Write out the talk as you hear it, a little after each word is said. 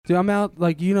Dude, I'm out.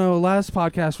 Like, last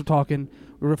podcast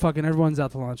we were fucking everyone's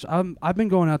out to lunch. I've been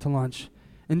going out to lunch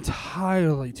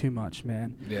entirely too much,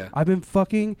 man. Yeah. I've been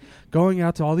fucking going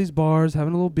out to all these bars,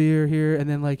 having a little beer here, and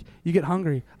then like you get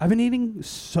hungry. I've been eating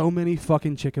so many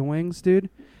fucking chicken wings, dude,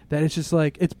 that it's just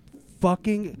like it's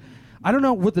fucking. I don't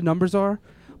know what the numbers are,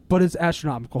 but it's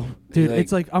astronomical, dude.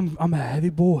 It's like I'm a heavy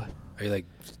boy. Are you like,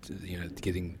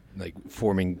 getting like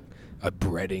forming a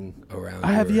breading around?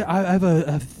 I have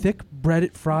a thick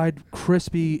breaded, fried,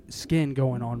 crispy skin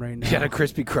going on right now. You got a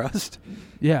crispy crust?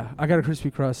 Yeah, I got a crispy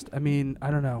crust. I mean,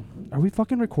 I don't know. Are we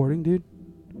fucking recording, dude?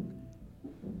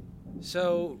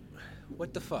 So,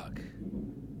 what the fuck?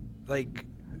 Like,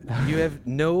 you have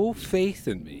no faith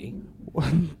in me.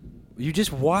 You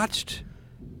just watched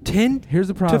 10. Here's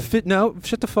the problem. No,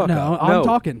 shut the fuck no, up. I'm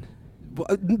talking.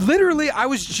 Literally, I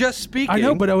was just speaking. I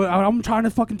know, but I'm trying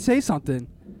to fucking say something.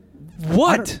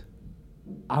 What?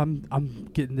 I'm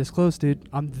getting this close, dude.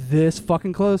 I'm this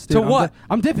fucking close, dude. To what?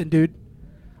 I'm dipping, dude.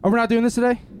 Are we not doing this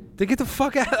today? Then get the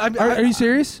fuck out. Are you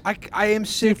serious? I am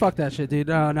sick. Dude, fuck that shit, dude.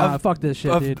 No, fuck this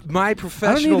shit, of dude. My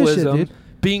professionalism shit,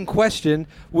 being questioned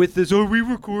with this. Are we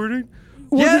recording?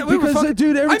 Well, yeah, dude, because,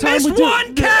 dude, every time missed we do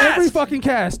one cast. every fucking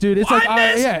cast, dude. It's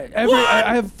I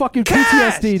have fucking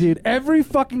cast. PTSD, dude. Every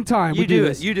fucking time You we do it.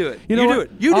 this. You do it. You know what?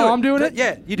 You do it. I'm doing it.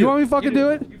 Yeah, you do. You want me to fucking do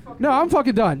it? No, I'm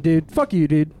fucking done, dude. Fuck you,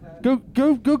 dude. Go,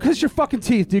 kiss your fucking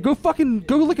teeth, dude. Go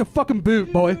lick a fucking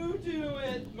boot, boy. You do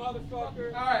it,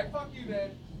 motherfucker. All right, fuck you,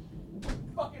 man.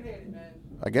 Fucking hate it, man.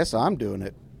 I guess I'm doing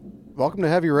it. Welcome to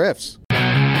Heavy Riffs.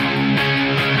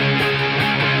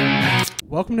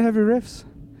 Welcome to Heavy Riffs.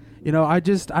 I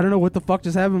don't know what the fuck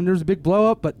just happened. There was a big blow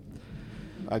up, but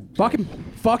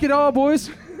fuck it all,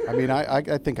 boys. I mean,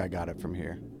 I think I got it from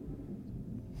here.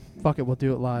 Fuck it, we'll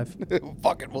do it live.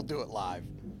 Fuck it, we'll do it live.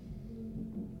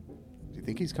 Do you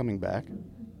think he's coming back?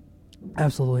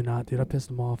 Absolutely not, dude. I pissed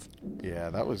him off.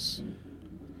 Yeah, that was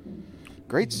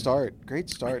great start.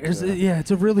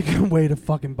 It's a really good way to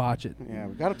fucking botch it. Yeah,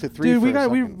 we got up to 3. Dude, we've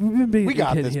been being we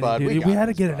got this, bud. Dude. We had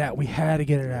to get it out. We had to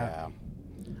get it out.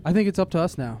 I think it's up to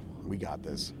us now. We got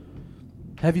this.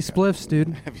 Heavy spliffs, dude.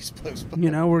 Heavy spliffs.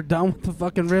 We're done with the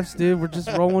fucking riffs, dude. We're just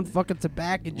rolling fucking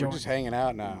tobacco joints. We're just hanging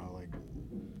out now. Like,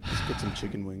 let's get some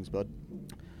chicken wings, bud.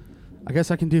 I guess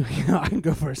I can do. I can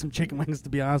go for some chicken wings. To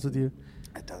be honest with you,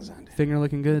 it does sound. Finger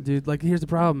looking good, dude. Like, here's the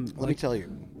problem. Let me tell you.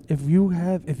 If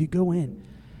you go in,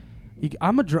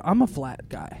 I'm a flat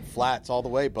guy. Flats all the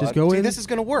way, bud. Just go in. This is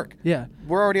gonna work. Yeah,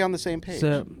 we're already on the same page.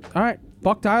 So, all right,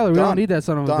 fuck Tyler. We don't need that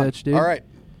son of a bitch, dude. All right.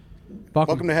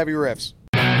 Welcome to Heavy Riffs.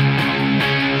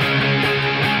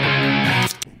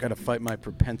 Got to fight my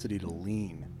propensity to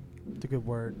lean. It's a good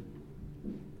word.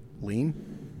 Lean?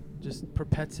 Just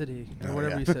perpetuity, or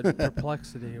whatever you said,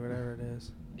 perplexity, or whatever it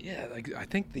is. Yeah, I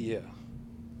think the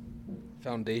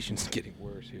foundation's getting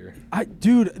worse here.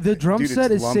 Dude, the drum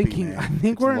set is lumpy, sinking. man. I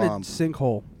think we're in a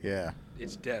sinkhole. Yeah.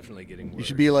 It's definitely getting worse. You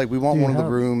should be like, we want one of the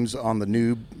rooms on the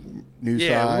new side.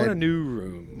 Yeah, we want a new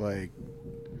room. Like,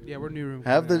 yeah, we're new room.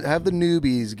 Have the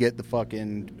newbies get the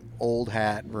fucking old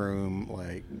hat room,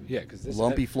 like, yeah, because this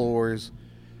lumpy floors.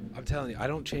 I'm telling you, I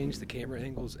don't change the camera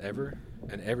angles ever,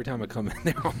 and every time I come in,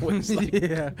 they're always like,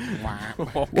 yeah.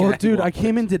 Well, dude, I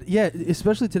came in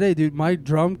especially today, dude. My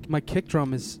kick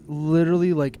drum is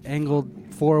literally like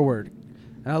angled forward,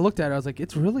 and I looked at it. I was like,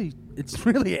 it's really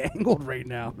angled right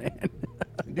now, man.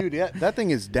 Dude, yeah, that thing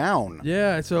is down.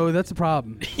 Yeah, so that's a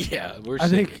problem. Yeah, I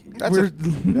think that's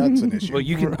an issue. Well,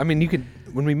 you can.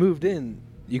 When we moved in,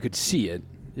 you could see it.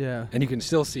 Yeah, and you can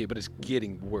still see it, but it's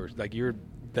getting worse. Like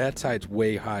that side's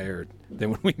way higher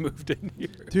than when we moved in here.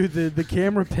 Dude, the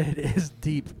camera pit is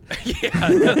deep. Yeah,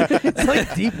 it's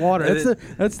like deep water.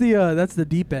 That's the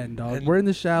deep end, dog. We're in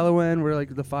the shallow end. We're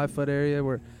like the 5 foot area.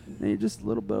 You're just a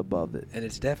little bit above it. And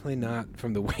it's definitely not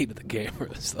from the weight of the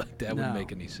cameras. Like that wouldn't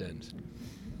make any sense.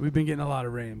 We've been getting a lot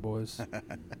of rain, boys.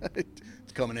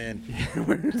 It's coming in. Yeah,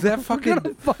 that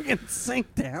fucking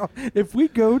sink down. If we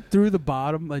go through the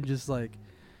bottom and just like.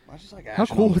 How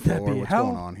cool would that be? What's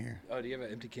going on here? Oh, do you have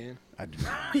an empty can? I do.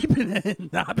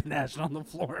 I've been ashing on the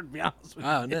floor, to be honest with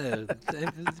you. Oh, no.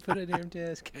 Put it in your empty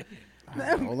ass can.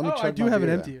 Well, let me chug I do have it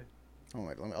empty. Oh,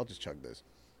 wait. I'll just chug this.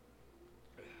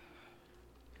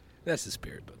 That's the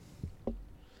spirit, but.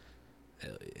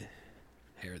 Hell yeah.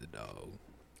 Hair of the dog.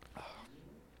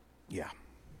 Yeah.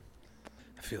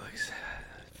 I feel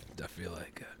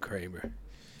like Kramer.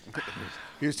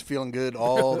 Here's to feeling good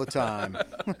all the time.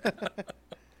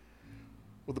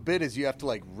 Well, the bit is you have to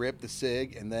like rip the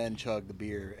cig and then chug the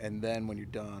beer, and then when you're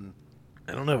done.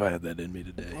 I don't know if I had that in me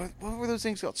today. What were those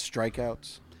things called?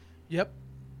 Strikeouts. Yep.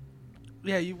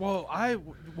 Yeah.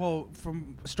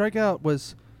 From strikeout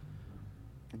was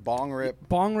Bong rip.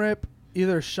 Bong rip,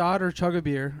 either a shot or chug a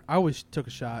beer. I always took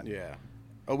a shot. Yeah.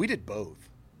 Oh, we did both.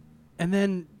 And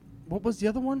then, what was the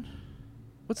other one?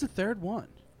 What's the third one?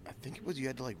 I think it was you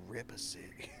had to like rip a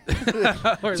cig.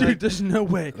 Dude, there's no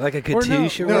way. Like a Or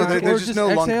Katusha? No, rocket? there's just no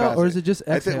lung exhale, capacity. or is it just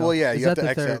exhale? I think, well, yeah, Is you have that to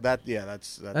the exhale. third?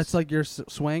 That's That's like your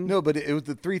swing. no, but it was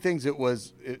the three things. It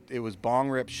was bong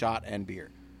rip, shot, and beer.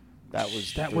 That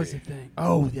was the thing.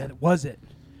 Oh, yeah, that was it.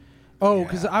 Oh,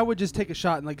 because Yeah. I would just take a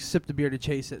shot and like sip the beer to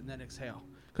chase it and then exhale.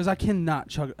 Because I cannot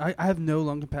chug. I have no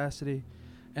lung capacity,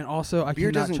 and also I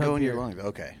beer cannot doesn't chug go in beer. your lungs.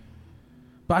 Okay.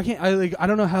 But I can't. I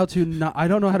don't know how to not. I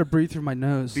don't know how to breathe through my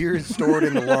nose. Beer is stored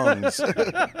in the lungs.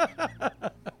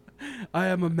 I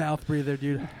am a mouth breather,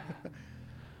 dude.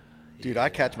 Dude, I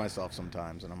catch myself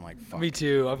sometimes, and I'm like, fuck. Me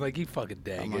too. I'm like, you fucking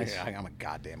dang I'm, it. I'm a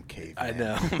goddamn cave. I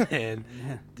know, man.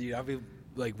 Yeah. Dude, I'll be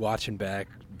like watching back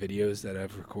videos that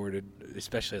I've recorded,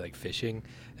 especially like fishing,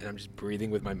 and I'm just breathing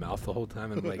with my mouth the whole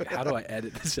time. And I'm like, how do I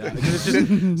edit this out? 'Cause it's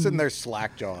just, Sitting there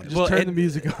slack jawed. Just turn the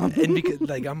music on. and because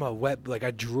like I'm a wet, like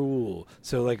I drool,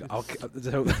 so like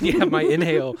yeah, my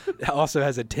inhale also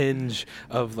has a tinge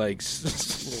of like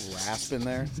rasp in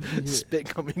there. spit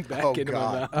coming back Oh, into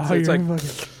God. my mouth. Oh, So it's you're like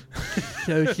fucking.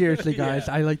 So seriously, guys,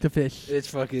 Yeah. I like to fish. it's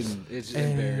just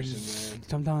And embarrassing,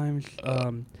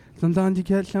 man. Sometimes you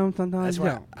catch some, sometimes That's you why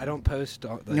don't. I don't post.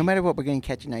 Like, No matter what, we're going to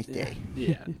catch a nice day.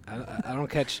 Yeah, I don't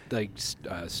catch like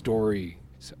stories,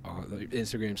 like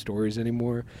Instagram stories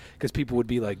anymore because people would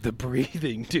be like, "The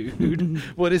breathing, dude.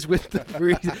 What is with the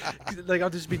breathing?" Like I'll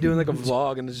just be doing like a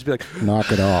vlog and it'll just be like,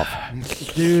 Knock it off.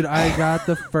 Dude, I got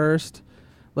the first,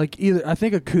 like either I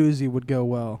think a koozie would go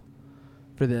well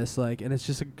for this, like, and it's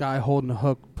just a guy holding a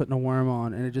hook, putting a worm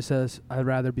on, and it just says, "I'd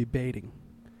rather be baiting."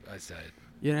 I said,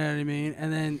 You know what I mean?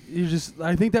 And then you just,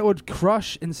 I think that would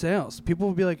crush in sales. People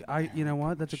would be like, you know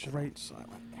what? That's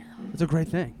a great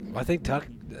thing. I think Tuck,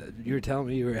 you were telling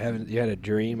me you had a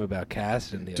dream about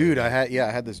casting. Dude, I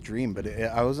had this dream, but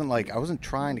I wasn't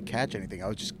trying to catch anything. I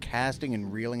was just casting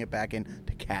and reeling it back in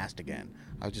to cast again.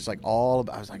 I was just like I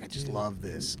was like, I just love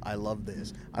this. I love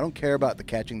this. I don't care about the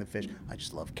catching the fish. I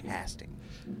just love casting.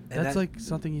 That's like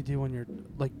something you do when you're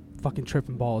like fucking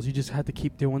tripping balls. You just have to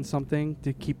keep doing something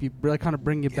to keep you, really kind of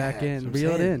bring you back Yeah, in, that's what reel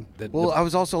I'm it saying. in. Well, I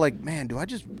was also like, man, do I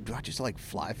just like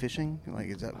fly fishing? Like,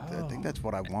 is that? I think that's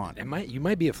what I want. you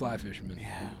might be a fly fisherman.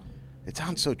 Yeah, it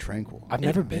sounds so tranquil. I've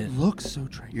never It been. looks so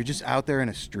tranquil. You're just out there in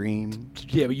a stream.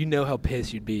 Yeah, but you know how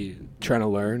pissed you'd be trying to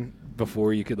learn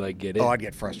before you could like get it. Oh, I'd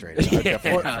get frustrated. I'd definitely get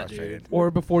Yeah, frustrated. Or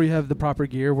before you have the proper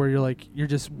gear, where you're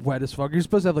just wet as fuck. You're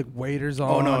supposed to have like waders on.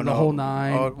 Oh no, the whole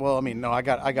nine. Oh, well, I mean, no, I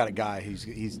got a guy.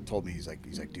 He's told me he's like,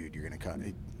 dude, you're gonna come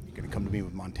to me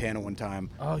with Montana one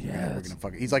time. Oh, yeah, we're gonna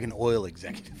fuck. He's like an oil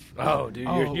executive. Oh, dude,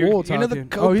 Oh, you're we'll you know talk, the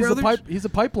dude. Koch he's brothers? he's a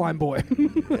pipeline boy.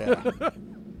 Yeah.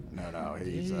 No,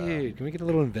 he's. Dude, can we get a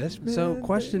little investment? So,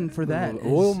 question for that A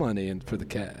little oil is- money and for the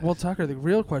cat. Well, Tucker, the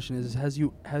real question is: Has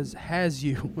you?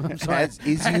 I'm sorry.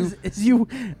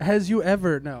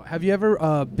 Have you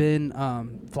ever been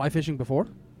fly fishing before?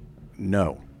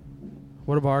 No.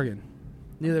 What a bargain!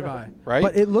 Neither have I. Right?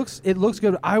 But it looks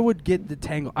good. I would get the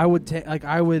tangle.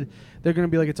 They're gonna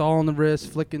be like, it's all on the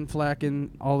wrist, flicking,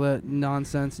 flacking, all that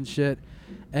nonsense and shit.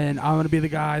 And I'm gonna be the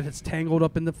guy that's tangled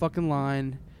up in the fucking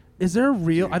line. Is there a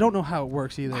real? I don't know how it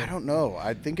works either. I don't know.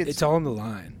 I think it's all on the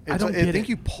line. I don't I get think it.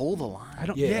 you pull the line. I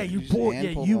don't. Yeah, Yeah, you you just pull. hand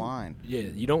Yeah, pull you. the line. Yeah,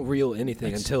 you don't reel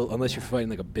anything unless you're fighting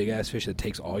like a big ass fish that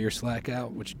takes all your slack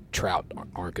out, which trout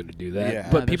aren't going to do that. Yeah.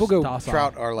 But people go, docile.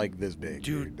 Trout are like this big,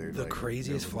 dude. They're The like-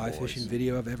 craziest they're fly boys. fishing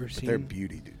video I've ever But seen. they're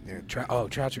beauty, dude. They're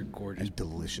Trouts are gorgeous. and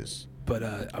delicious. But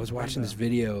I was watching this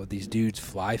video of these dudes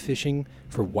fly fishing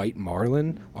for white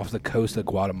marlin off the coast of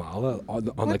Guatemala on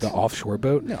like an offshore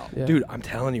boat. No. Yeah. Dude, I'm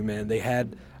telling you, man, they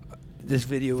had this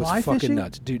video was Fly fucking fishing?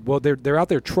 nuts, dude. Well, they're out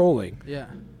there trolling Yeah.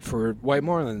 for white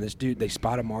marlin. This dude, they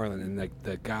spot a marlin, and like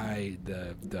the guy,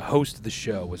 the host of the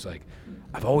show was like,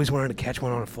 "I've always wanted to catch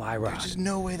one on a fly rod." There's just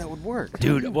no way that would work,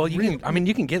 Dude, well, you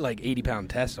can get like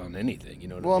 80-pound tests on anything, you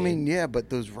know what Well, I mean? yeah,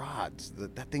 but those rods,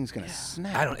 that thing's gonna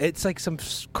snap. I don't. It's like some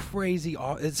crazy.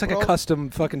 It's like Bro. a custom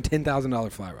fucking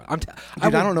 $10,000 fly rod. Dude, I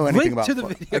don't know anything link about to the fly.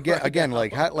 video Again,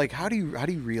 right now. how do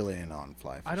you reel in on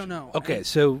fly fishing? I don't know. Okay,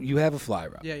 so you have a fly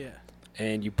rod, Yeah.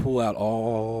 and you pull out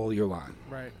all your line,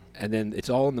 Right. and then it's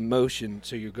all in the motion.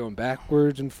 So you're going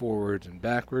backwards and forwards and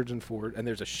backwards and forward, and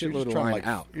there's a You're shitload just of trying line to like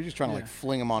out. You're just trying to like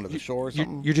fling them onto the shore or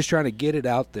something. You're just trying to get it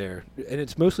out there, and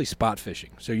it's mostly spot fishing.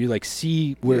 So you like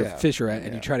see where Yeah, fish are at, and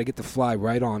yeah. you try to get the fly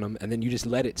right on them, and then you just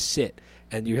let it sit,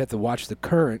 and you have to watch the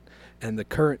current, and the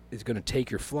current is going to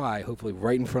take your fly, hopefully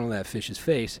right in front of that fish's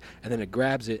face, and then it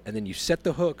grabs it, and then you set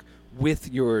the hook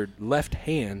with your left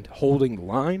hand holding the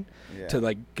line Yeah. to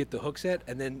like get the hook set,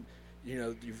 and then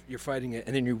you're fighting it,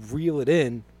 and then you reel it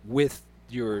in with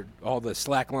all the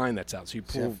slack line that's out. So you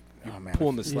pull.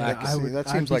 Pulling the slack. That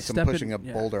seems like some pushing a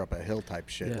boulder up a hill type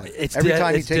shit. Yeah. Like It's every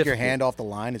time you it's take your difficult. hand off the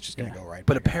line, it's just going to go right.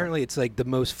 But back apparently, it's like the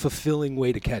most fulfilling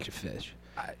way to catch a fish.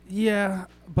 Yeah,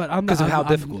 but I'm not. Because of how I'm-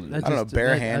 difficult it is. I don't know.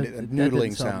 Barehanded that noodling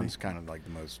didn't sell me. sounds kind of like the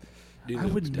most. I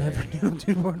would never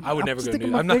do. I would never go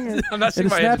sticking noodle. my I'm finger not in sticking a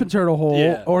my hand snapping in- turtle hole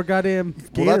Yeah. or goddamn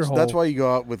Well, gator hole. that's why you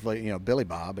go out with Billy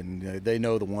Bob, and they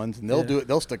know the ones, and they'll do it.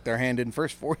 They'll stick their hand in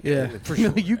first for you. Yeah, for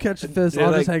sure. You catch the fish. They're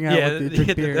I'll just like- hang out yeah, with you,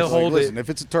 drink beers. they'll hold Listen, it. if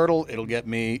it's a turtle, it'll get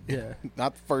me. Yeah.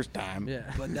 Not the first time. Yeah.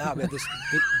 But nah, man,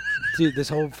 dude, this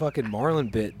whole fucking marlin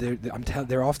bit.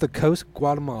 They're off the coast of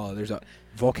Guatemala. There's a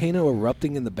volcano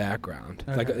erupting in the background.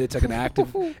 Okay. It's like an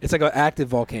active. It's like an active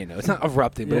volcano. It's not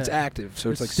erupting, but it's Yeah. active.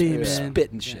 So it's There's like steam,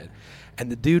 spit and man. shit.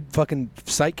 And the dude fucking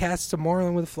sight casts a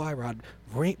marlin with a fly rod,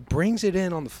 brings it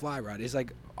in on the fly rod. Is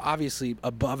like obviously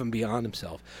above and beyond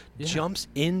himself. Yeah. Jumps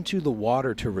into the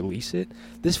water to release it.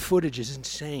 This footage is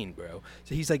insane, bro.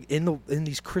 So he's like in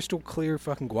these crystal clear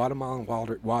fucking Guatemalan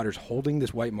waters, holding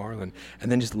this white marlin,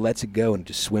 and then just lets it go and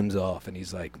just swims off. And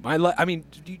he's like, I mean,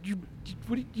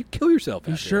 you kill yourself.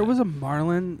 You after sure that. it was a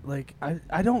marlin? Like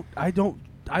I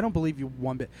don't believe you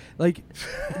one bit. Like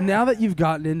now that you've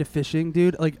gotten into fishing,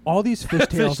 dude, like all these fish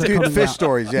tales are Dude, coming fish out.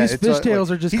 stories. Yeah, These it's fish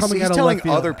tales are just coming he's out of telling left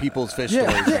field. other people's fish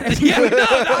Yeah, stories. yeah,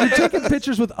 you're taking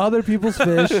pictures with other people's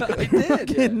fish. I did,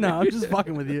 yeah. No, I'm just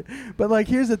fucking with you. But like,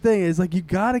 here's the thing: is like you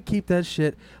gotta keep that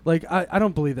shit. Like I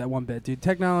don't believe that one bit, dude.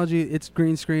 Technology, it's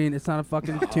green screen. It's not a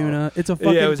fucking tuna. It's a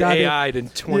fucking. Yeah, it was goddamn, AI'd in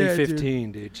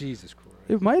 2015, dude. Jesus Christ.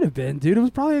 It might have been, dude. It was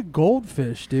probably a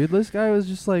goldfish, dude. This guy was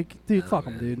just like, dude, fuck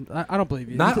him, dude. I don't believe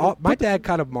you. Not all, my dad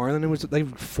caught a marlin and it was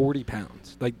like 40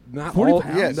 pounds. Like not 40 all,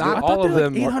 pounds? Yeah, not I all thought of they were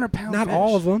them. like are- 800 pound Not fish.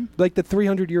 all of them. Like the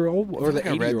 300-year-old I or the think I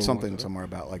 80-year-old. read something somewhere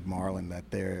about like marlin that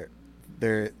they're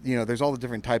there's all the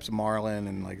different types of marlin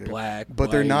and like Black,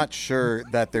 but they're white. not sure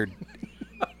that they're.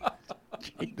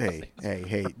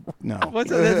 Hey, no. What's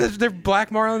that? There's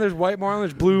black marlin. There's white marlin.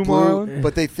 There's blue Blue, marlin.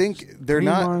 but they think they're Green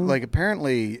not marlin. like.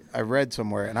 Apparently, I read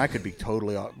somewhere, and I could be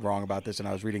totally wrong about this. And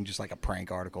I was reading just like a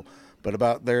prank article, but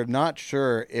about they're not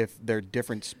sure if they're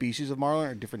different species of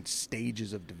marlin or different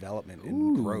stages of development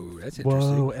and Ooh, growth. that's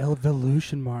interesting. Whoa,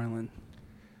 evolution marlin.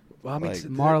 Well, I mean, like-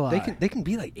 Marli. they can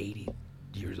be like 80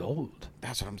 years old.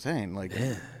 That's what I'm saying. Like,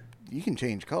 Yeah. you can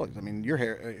change colors. I mean, your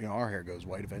hair, our hair goes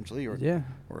white eventually, or Yeah.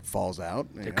 or it falls out.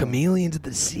 They're chameleons of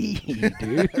the sea,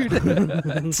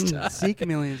 dude. Sea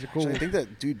chameleons are cool. Actually, I think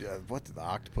that dude, what's the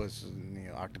octopus?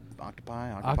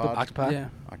 Octopi, Octopi? Yeah.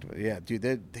 Yeah, dude,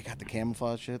 they got the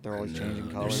camouflage shit. They're always changing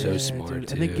They're colors. so Yeah, smart,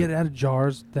 dude. And they too. get out of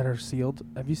jars that are sealed.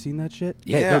 Have you seen that shit?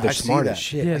 Yeah, Yeah, no, they're I see smart that. as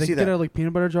shit. Yeah, I they see get that. out of like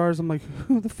peanut butter jars. I'm like,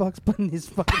 who the fuck's putting these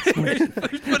fucking squares?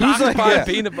 Put Who's like, octopi yeah.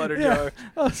 peanut butter Yeah. jar.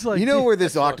 I was like, You know dude, where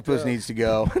this octopus needs to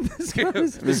go? this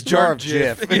guy's- This jar of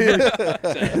Jif.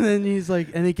 and then he's like,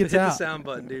 and he gets Hit the out. sound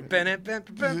button, dude. Bam, bam,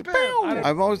 bam, bam.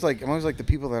 I'm always like the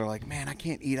people that are like, man, I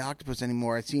can't eat octopus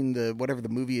anymore. I've seen whatever the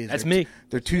movie is. That's They're me.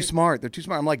 They're too smart. They're too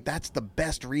smart. I'm like, that's the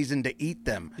best reason to eat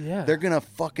them. Yeah. They're gonna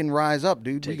fucking rise up,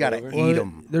 dude. We Take gotta over. eat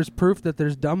them. There's proof that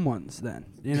there's dumb ones. Then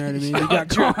you know what I mean. They got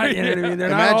caught. You know what I mean. They're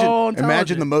not all Imagine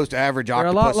intelligent. the most average They're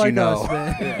a lot octopus like you know, us,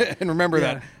 man. and remember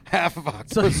Yeah. that half of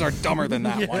octopuses are dumber than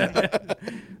that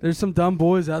one. There's some dumb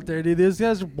boys out there, dude. These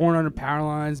guys are born under power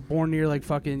lines, born near like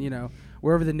fucking,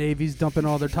 wherever the Navy's dumping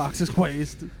all their toxic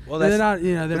waste. Well, And they're that's- not,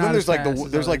 they're But not. then there's as like fast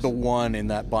as there's like the others. one in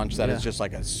that bunch that is Yeah. just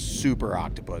like a super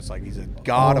octopus. Like he's a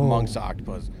god Oh. amongst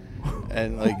octopus,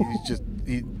 and like he's just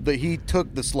he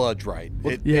took the sludge right.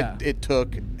 Yeah. It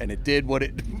took and it did what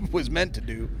it was meant to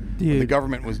do. When the Dude.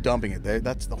 government was dumping it.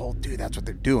 That's the whole dude. That's what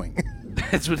they're doing.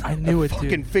 That's what I knew it, Fucking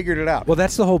dude. figured it out. Well,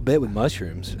 that's the whole bit with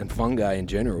mushrooms and fungi in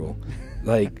general.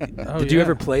 Like, Oh, did you yeah.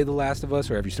 ever play The Last of Us,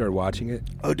 or have you started watching it?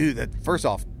 Oh, dude. That first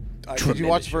off, did you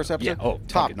watch the first episode? Yeah. Oh,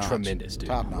 top fucking notch. tremendous, dude.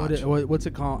 Top notch. What's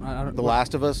it called? I don't, The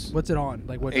Last of Us. What's it on?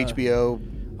 Like what? HBO.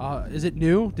 Is it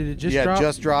new? Did it just yeah, drop?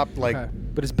 just dropped. Like Okay.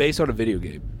 But it's based on a video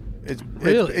game. It's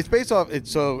Really? It's based off. It's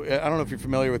so I don't know if you're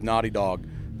familiar with Naughty Dog.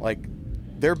 Like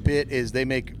their bit is they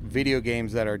make video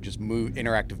games that are just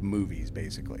interactive movies,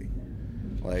 basically.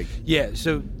 Like Yeah,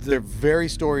 so they're very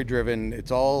story driven. It's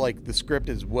all like the script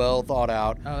is well thought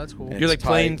out. Oh, that's cool. And you're like it's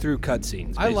playing tight. through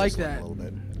cutscenes. I like basically. that. A little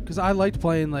bit. Because I liked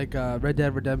playing like Red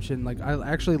Dead Redemption. Like I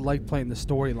actually liked playing the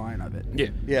storyline of it. Yeah.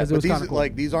 Yeah, 'Cause it but was these kinda cool.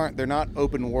 these aren't. They're not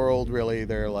open world really.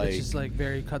 They're like It's just like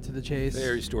very cut to the chase.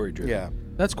 Very story driven. yeah,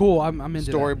 That's cool. I'm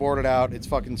into that. storyboarded out. It's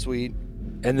fucking sweet.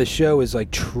 And the show is like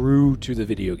true to the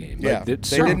video game. Yeah, Like, they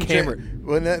certain didn't. camera.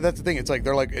 Well, that's the thing. It's like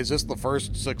they're like, is this the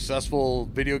first successful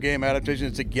video game adaptation?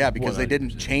 It's like, yeah, because they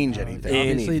didn't change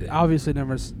anything. Obviously,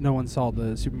 no one saw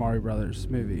the Super Mario Brothers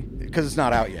movie Because it's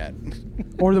not out yet.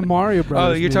 or the Mario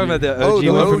Brothers. Oh, you're talking about the Oh, OG the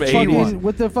one from OG '81 one.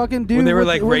 with the fucking dude when they were with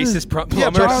like the- what is- racist plumbers. Yeah,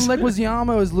 John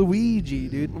Leguizamo as Luigi,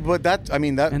 dude. But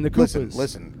And the Koopas.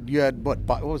 listen. You had what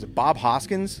was it? Bob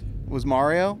Hoskins was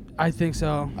Mario. I think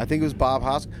so. I think it was Bob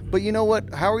Hoskins. But you know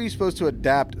what? How are you supposed to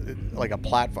adapt like a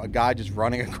platform? A guy just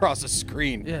running across a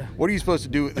screen. Yeah. What are you supposed to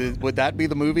do? Would that be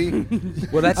the movie?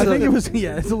 Well, that's I the, think it was.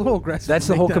 Yeah, it's a little aggressive. That's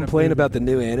the to whole make that a complaint movie. about the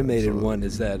new animated one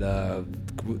is that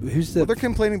who's the Well, they're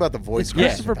complaining about the voice. It's cracking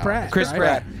Christopher power. Pratt. Chris right?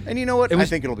 Pratt. And you know what? It was- I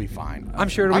think it'll be fine. I'm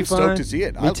sure it'll be I'm stoked fine. to see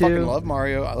it. Me I fucking too. love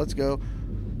Mario. Let's go.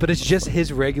 But it's just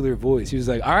his regular voice. He was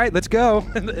like, "All right, let's go."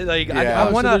 Like Yeah. I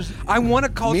Oh, want so to, there's- I want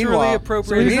to culturally Meanwhile- So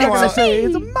appropriate. he's not Meanwhile- gonna say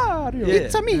it's a Mario. Yeah.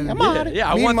 It's a me, I'm on it. Yeah,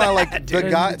 I want Meanwhile, that, like dude. the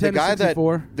guy Nintendo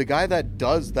 64. that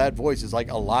does that voice is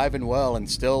like alive and well and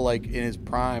still like in his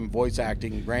prime voice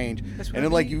acting range. That's what And I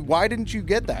then, like, mean. why didn't you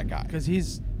get that guy? Because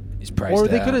he's priced or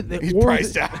they out. could have. He's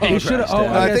priced out. They He's should have. priced Oh,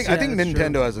 out. I guess, think yeah, I think that's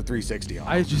Nintendo true. has a 360 on.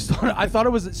 I just thought. I thought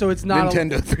it was. So it's not.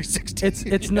 Nintendo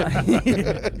 360. It's not.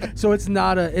 So it's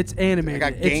not a. It's I animated.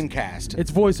 got It's- Gamecast.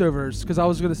 It's voiceovers because I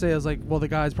was gonna say I was like, well, the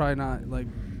guy's probably not like.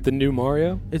 the new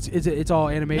Mario. It's all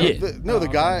animated. Yeah. The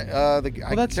guy.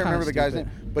 I that's can't remember the kinda guy's stupid.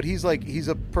 name, but he's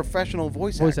a professional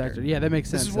voice actor. Yeah, that makes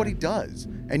sense. This is what he then. does.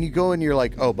 And you go and you're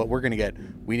like, oh, but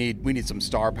we need some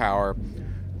star power.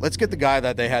 Let's get the guy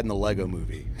that they had in the Lego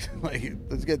movie. Like,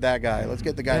 let's get that guy. Let's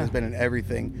get the guy Yeah. that's been in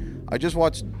everything. I just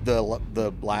watched the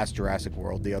last Jurassic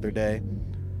World the other day.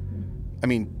 I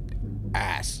mean,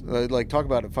 ass. Like, talk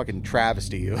about a fucking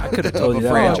travesty. I could have told you that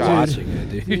franchise. without watching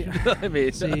it, dude. I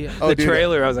mean, See, the dude,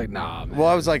 trailer. I was like, nah, man. Well,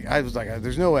 I was like,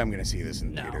 there's no way I'm going to see this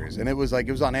in No. theaters. And it was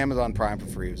on Amazon Prime for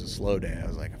free. It was a slow day. I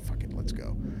was like, fuck it, let's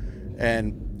go.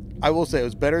 And I will say it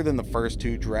was better than the first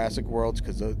two Jurassic Worlds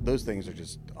because those things are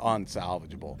just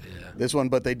unsalvageable. Yeah. This one,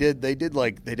 but they did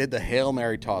the Hail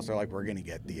Mary toss. They're like, we're going to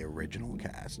get the original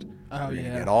cast. Oh, we're yeah.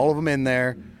 gonna get all of them in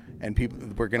there, and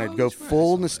we're going to go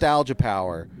full nostalgia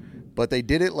power. But they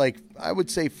did it, like, I would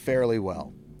say fairly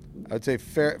well. I would say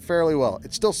fairly well.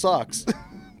 It still sucks,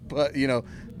 but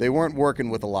they weren't working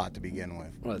with a lot to begin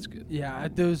with. Well, that's good. Yeah,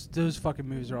 those fucking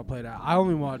movies are all played out. I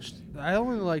only liked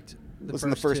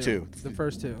the first two. The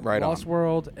first two. Right Lost on.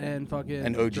 World and fucking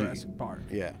And OG. Jurassic Park.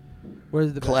 Yeah.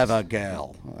 Where's the Clever best?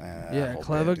 gal. Yeah,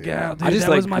 clever gal. Dude, I just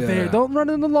that was like, my favorite. Don't run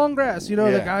in the long grass. The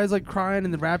Yeah. guy's like crying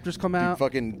and the raptors come Dude, out.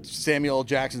 fucking Samuel L.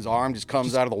 Jackson's arm just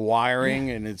comes out of the wiring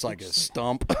and it's like a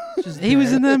stump. He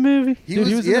was in that movie. he Dude,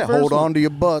 he was in the yeah, first hold one. on to your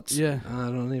butts. Yeah. I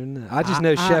don't even know. I just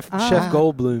know Chef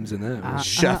Goldblum's in that one.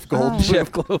 Chef Goldblum.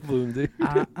 Chef Goldblum, dude.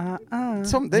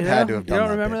 They've had to have done You don't that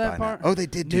remember bit that by part? now. Oh, they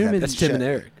did do Newman- that. That's Tim and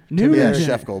Eric. Newman's Yeah, in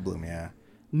Chef it. Goldblum, yeah.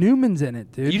 Newman's in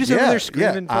it, dude. You just over there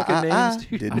screaming fucking names,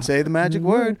 dude. Didn't say the magic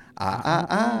word.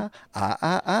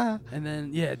 And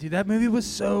then dude, that movie was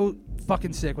so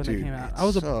fucking sick when Dude, they came out. it's I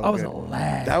was a so good.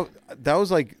 lad. That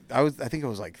was like I think it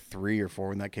was like 3 or 4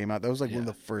 when that came out. That was like one of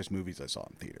the first movies I saw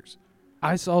in theaters.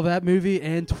 I saw that movie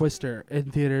and Twister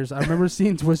in theaters. I remember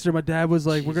seeing Twister. My dad was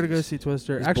like, "We're gonna go see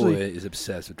Twister." This Actually, boy is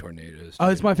obsessed with tornadoes. oh,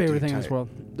 it's my favorite Dude, thing in this tight. world.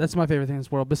 That's my favorite thing in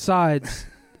this world. Besides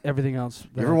everything else.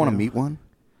 You ever want to meet one?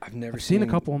 I've never I've seen a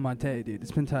couple on my day, dude.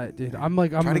 It's been tight, dude. I'm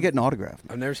Try to get an autograph.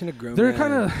 I've never seen a grown They're man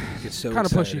kinda- get so kind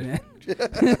of pushy,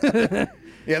 excited. man.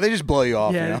 Yeah, they just blow you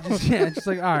off. Yeah, just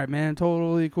like, all right, man,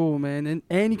 totally cool, man.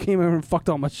 And you came over and fucked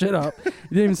all my shit up. You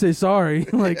didn't even say sorry.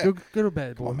 Like, go to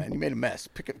bed, Come boy. on, man. You made a mess.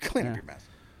 Clean up Yeah. your mess.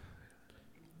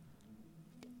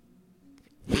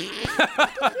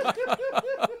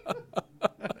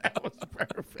 That was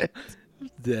perfect.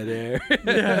 Dead air.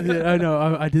 yeah, I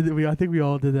know. I did it. I think we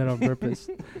all did that on purpose.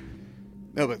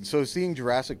 No, but so seeing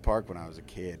Jurassic Park when I was a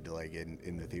kid, like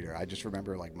in the theater, I just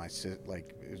remember like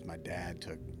it was my dad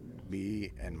took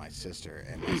me and my sister,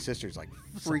 and my sister's like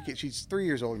freaking. She's 3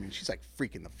 years older than me. She's like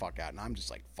freaking the fuck out, and I'm just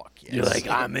like, fuck yes. You're like,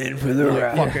 I'm in for the You're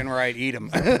ride. fucking right. Eat them.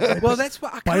 Well, that's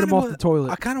what I Bite 'em kinda off wanna- the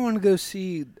toilet. I kind of want to go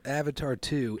see Avatar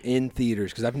 2 in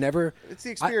theaters because I've never. It's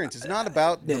the experience. It's not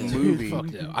about the Dude, movie. fuck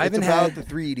no. It's I haven't about had- the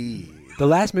 3D. The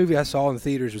last movie I saw in the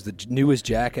theaters was the newest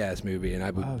Jackass movie, and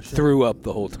I shit. threw up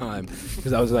the whole time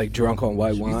because I was like drunk on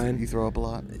white You wine. throw up a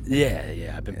lot.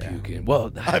 Yeah, I've been puking.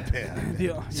 Well, I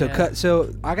bet.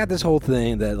 So I got this whole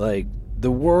thing that like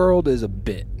the world is a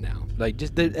bit now. Like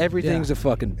just everything's a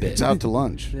fucking bit. It's out to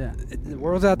lunch. Yeah. The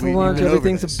world's out to We've lunch. been over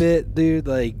Everything's this. a bit, dude.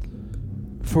 Like,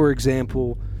 for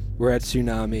example, we're at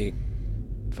Tsunami,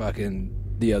 fucking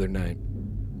the other night,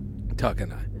 Tuck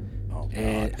and I, Oh,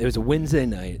 and God. it was a Wednesday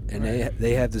night, and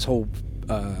they have this whole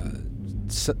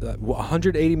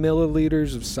 180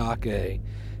 milliliters of sake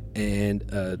and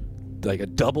like a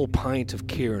double pint of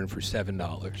Kirin for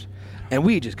 $7. And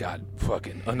we just got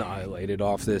fucking annihilated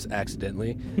off this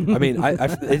accidentally. I mean,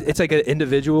 it's like an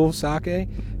individual sake,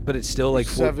 but it's still like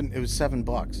It was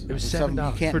 $7. It was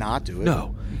 $7. You can't not do it.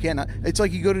 No, you can't not. It's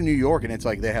like you go to New York and it's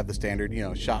like they have the standard,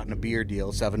 shot and a beer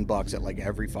deal, $7 at like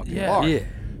every fucking bar. Yeah.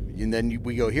 And then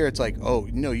we go here. It's like, oh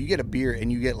no, you get a beer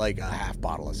and you get like a half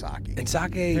bottle of sake. And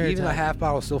sake, even a half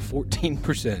bottle, is still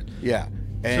 14%. Yeah,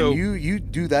 and So- you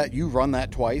do that. You run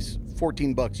that twice.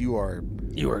 $14. You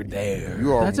are there.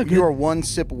 You are one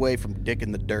sip away from dick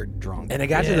in the dirt drunk. And it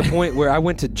got to the point where I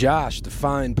went to Josh, the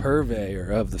fine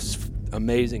purveyor of this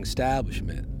amazing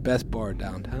establishment, best bar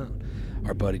downtown,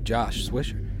 our buddy Josh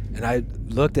Swisher. And I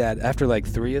looked after like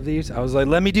 3 of these, I was like,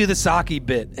 let me do the sake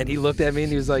bit. And he looked at me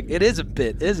and he was like, it is a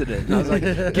bit, isn't it? And I was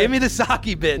like, give me the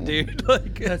sake bit, dude.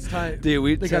 Like, That's tight.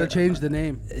 Dude, they got to change the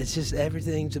name. It's just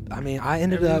everything's, I mean, I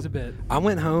ended up, a bit. I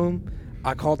went home,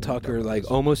 I called Tucker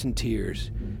like almost in tears.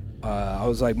 I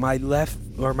was like, my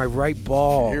right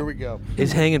ball Here we go.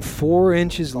 is hanging 4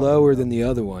 inches lower than the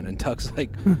other one. And Tuck's like,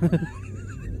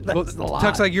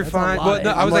 Tuck's like, you're fine. Well, no,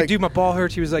 I was like, dude, my ball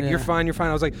hurts. He was like, you're fine.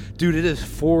 I was like, dude, it is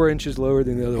 4 inches lower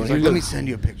than the other one. Like, let me send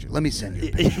you a picture.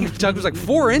 Tuck was like,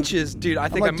 4 inches, dude. I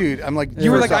think I'm like,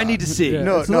 you were like, I need to see. Yeah.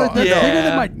 No, It's like bigger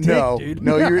than my dick, no, dude.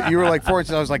 no. You were like 4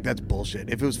 inches. I was like, that's bullshit.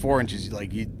 If it was 4 inches,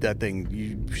 like that thing,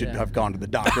 you should have gone to the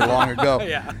doctor long ago.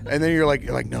 Yeah. And then you're like,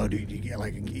 no, dude.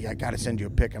 I gotta send you a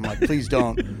pic. I'm like, please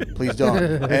don't.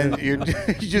 And you're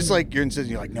just like, you're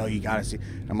insisting. You're like, no, you gotta see.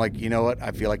 I'm like, you know what?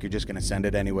 I feel like you're just gonna send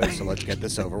it anyway. So let's get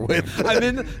this over with.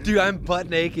 I'm butt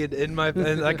naked in my,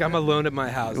 like I'm alone at my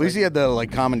house. At least he had the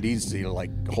like common decency to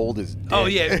like hold his dick. Oh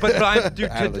yeah, but I'm, dude,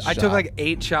 out of the I took shot. like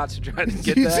 8 shots to try to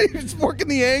get that. He's working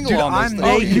the angle Dude, on this I'm thing.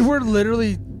 Oh, naked. you were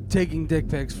literally taking dick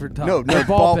pics for Tom. No,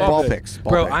 ball picks.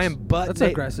 Bro, I am butt That's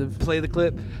naked. aggressive. Play the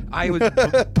clip. I was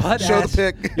butt Show ass.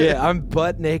 the pic. Yeah, I'm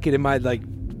butt naked in my like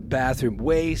bathroom,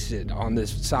 wasted on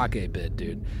this sake bit,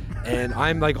 dude. And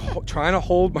I'm like trying to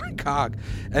hold my cock,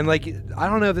 and like I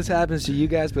don't know if this happens to you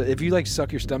guys, but if you like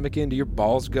suck your stomach in, do your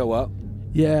balls go up?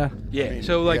 Yeah. Yeah.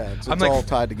 So like it's I'm like all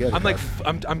tied together. I'm like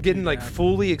I'm getting like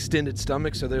fully extended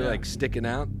stomach, so they're like sticking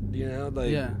out,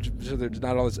 like so there's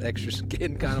not all this extra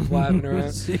skin kind of flapping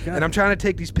around. And I'm trying to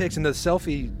take these pics, and the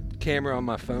selfie camera on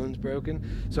my phone's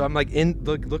broken, so I'm like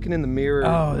looking in the mirror.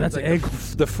 Oh, that's like ankle.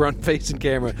 the front facing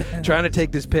camera, trying to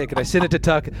take this pic, and I send it to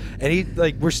Tuck, and he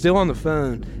like we're still on the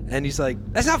phone, and he's like,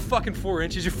 "That's not fucking 4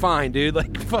 inches. You're fine, dude.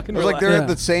 Like fucking." I was like, they're at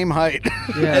the same height.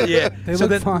 Yeah. They So look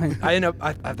then fine. I end up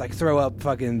I like throw up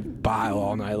fucking bile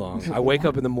all night long. I wake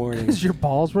up in the morning. Because your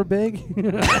balls were big?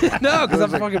 No, because I'm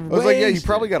fucking. I was like, yeah, you wasted.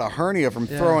 probably got a hernia from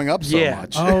throwing up so Yeah.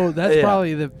 much. Oh, that's Yeah.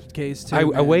 probably the case, too. I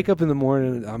man. wake up in the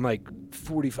morning. I'm like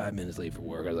 45 minutes late for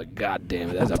work. I was like, God damn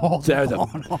it,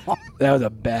 that was a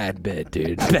bad bit,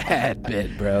 dude. Bad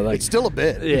bit, bro. Like It's still a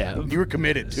bit. Yeah. You were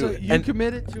committed to So it. you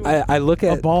committed to it? I look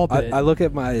at A ball bit. I look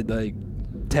at my like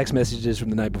text messages from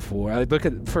the night before. I look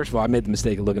at first of all, I made the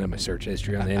mistake of looking at my search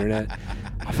history on the internet.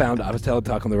 I was telling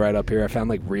Talk on the right up here. I found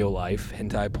like real life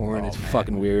hentai porn. It's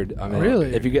fucking weird. I mean,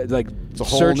 Really? If you get like It's a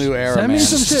whole new era, Send me man.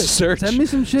 some shit. Search, Send me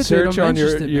some shit, Search dude. I'm on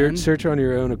interested, your man. search on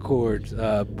your own accord,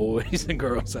 boys and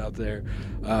girls out there.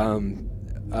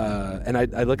 And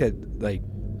I look at like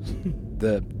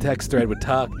the text thread with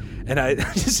Tuck, and I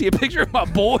just see a picture of my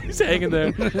boys hanging there.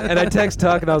 And I text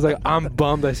Tuck, and I was like, "I'm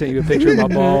bummed I sent you a picture of my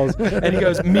balls." And he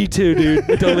goes, "Me too, dude.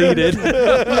 Deleted."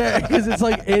 Yeah, because it's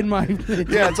like in my...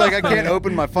 Yeah, it's like I can't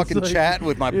open my fucking like- chat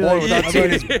with my You're boy like- without seeing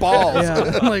his balls.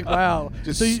 Yeah, I'm like, wow.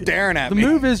 Just So you- staring at the me.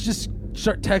 move is just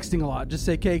start texting a lot. Just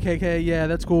say KKK. Yeah,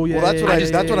 that's cool. Yeah. Well, that's yeah, what yeah, I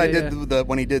yeah, that's what I yeah,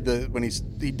 did when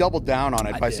he doubled down on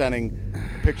it by sending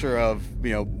a picture of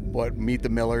what Meet the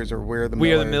Millers or We're the Millers.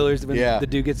 We Are the Millers. When Yeah. the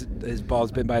dude gets his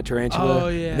balls bitten by a tarantula. Oh,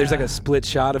 yeah. And there's like a split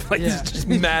shot of like Yeah. this just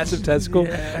massive testicle.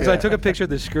 Yeah. So I took a picture of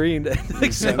the screen.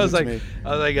 Like, so I was like,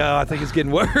 oh, I think it's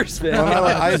getting worse, man.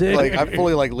 Well, Sick. I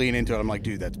fully like lean into it. I'm like,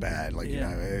 dude, that's bad. Like, Yeah.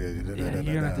 you know, Yeah,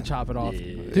 you're gonna have to chop it off,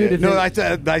 Yeah. dude. If no,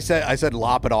 it- I said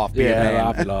lop it off, Yeah, man.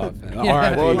 lop it off. Yeah. All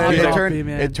right, Well, Lop then it it off, turned,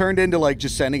 B-man. it turned into like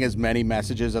just sending as many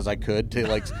messages as I could to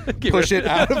like Get push rid it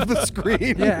out of the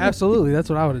screen. Yeah, absolutely. That's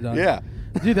what I would have done. Yeah.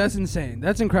 Dude, that's insane.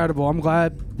 That's incredible. I'm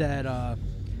glad that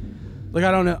like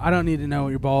I don't know. I don't need to know what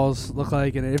your balls look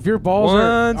like, and if your balls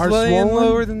One's are laying swollen,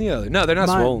 lower than the other. No, they're not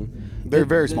Mine- swollen. They're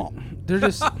very small. They're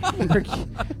just they're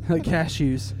like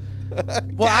cashews.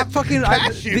 Well, I fucking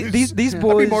Cashews. these I'd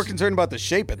boys. be more concerned about the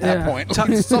shape at that Yeah. point.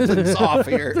 Something's off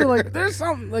here. They're like there's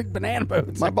something like banana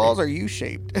boats. My balls are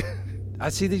U-shaped. I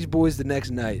see these boys the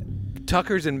next night.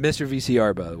 Tucker's and Mr.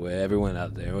 VCR, by the way. Everyone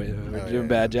out there, we're doing a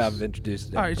bad job of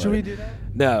introducing. All right, should we do that?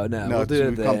 No, we'll do it at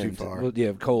we've the come end.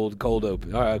 too far. Cold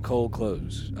open, cold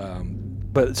close.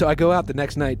 But so I go out the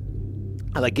next night.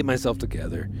 I like get myself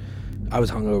together. I was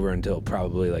hungover until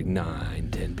probably like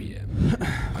 9-10 p.m.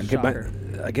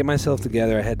 I get myself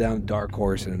together. I head down to Dark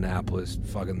Horse in Annapolis,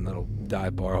 fucking little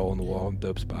dive bar, hole in the wall,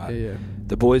 dope spot. Yeah.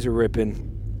 The boys are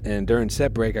ripping, and during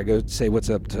set break, I go say what's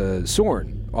up to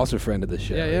Soren, also a friend of the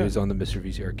show. Yeah. He was on the Mr.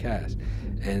 VCR cast,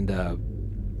 and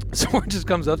Soren just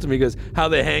comes up to me and goes, "How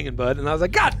they hanging, bud?" And I was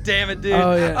like, "God damn it, dude!"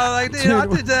 Oh, yeah. I was like, "Dude, I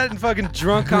did that in fucking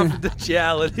drunk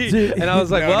confidentiality," Dude. and I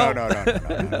was like, "Well." No.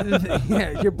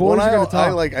 Yeah, your boys When are gonna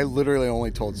talk. I literally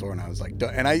only told Soren, I was like,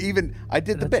 don't, and I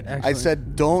did the That's bit. I excellent.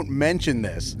 said, don't mention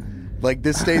this. Like,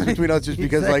 this stays between us just He's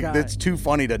because, that like, guy. it's too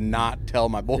funny to not tell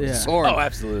my boy Yeah. Soren. Oh,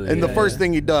 absolutely. And the Yeah, first yeah.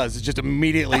 thing he does is just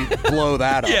immediately blow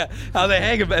that up. Yeah, how they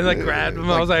hang him and like grabbed him.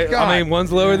 I Like, was like, God. I mean,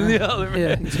 one's lower than the other.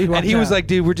 Yeah, Man. dude, watch And he was out. like,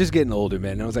 dude, we're just getting older,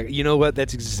 man. And I was like, you know what?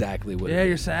 That's exactly what. Yeah, it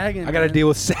you're is. sagging. I got to man. deal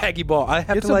with saggy ball. I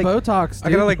have Get to some like Botox.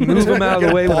 I gotta like dude. move him out of Get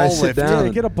the a way when I ball sit lift. down.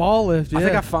 Yeah, get a ball lift. Yeah. I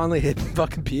think I finally hit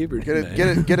fucking puberty. Get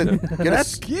a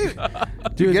That's cute.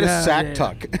 Dude, get a yeah, sack yeah.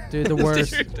 tuck. Dude, the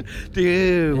worst.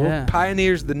 Dude, Yeah.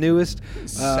 pioneers the newest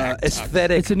Sack tuck.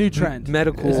 aesthetic. It's a new trend.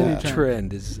 Medical It's a new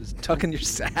trend is tucking your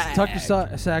sack. Tuck your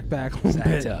sack back a little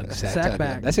bit. Sack Sack tuck.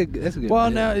 back. That's a good. Well,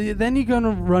 yeah. no, then you're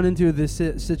gonna run into this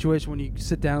situation when you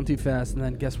sit down too fast, and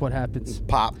then guess what happens?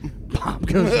 Pop. Pop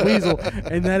goes the weasel,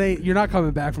 and you're not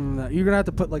coming back from that. You're gonna have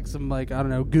to put like some I don't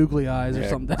know, googly eyes or Yeah,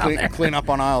 something down there. clean up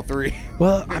on aisle 3.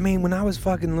 Well, I mean, when I was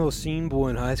fucking a little scene boy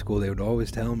in high school, they would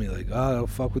always tell me like, "Oh, don't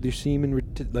fuck with your semen,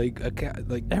 like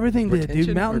Everything did, dude.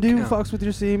 retention Mountain or Dew count?" fucks with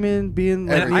your semen, being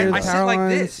like And near the I sit power like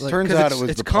lines. this. Turns 'Cause out it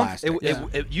was the plastic.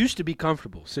 It used to be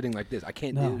comfortable sitting like this. I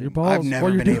can't No, do it. your balls. I've never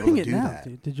well, you're been able doing to it do now, that.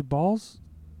 dude. Did your balls?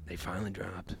 They finally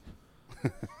dropped.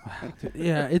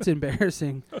 Yeah, it's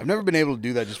embarrassing. I've never been able to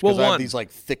do that just Well, because I have one. these like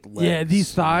thick legs. Yeah,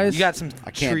 these thighs. You got some.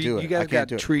 I can't tree, do it. You guys I can't got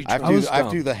do tree. it. I have trunk to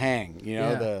stump. do the hang. You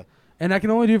know, Yeah. And I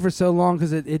can only do it for so long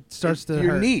because it starts to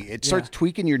your hurt. knee. It starts Yeah.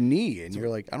 tweaking your knee, and you're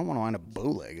like, I don't want to wind up bow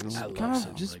leg. It's I love Kind of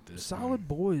something just like this, solid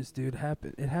boys, dude.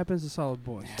 It happens to solid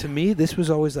boys. To me, this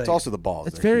was always like. also the balls.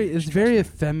 It's They're very huge, it's very a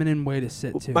trust feminine way to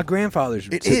sit too. my grandfather's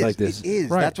me. It sit is. like this. It is.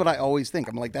 Right. That's what I always think.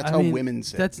 I'm like, that's I how mean, women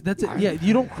sit. That's it. Yeah,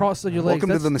 you don't cross your legs. Welcome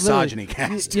to That's the misogyny literally-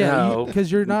 cast. Yeah, No.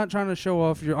 because you're not trying to show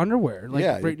off your underwear. Like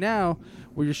Yeah. right now,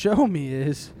 what you're showing me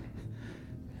is.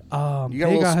 You got hey a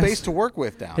little guys, space to work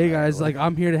with down Hey there. guys, like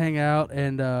I'm here to hang out,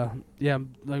 and yeah,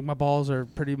 like my balls are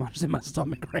pretty much in my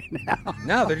stomach right now.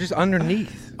 No, they're just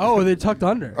underneath. Oh, they're tucked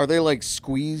under. Are they like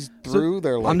squeezed through?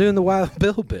 They're like I'm doing the Wild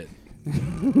Bill bit.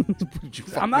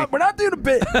 We're not doing a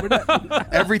bit. We're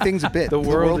not, everything a bit. The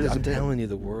world is. a I'm bit. telling you,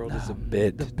 the world is a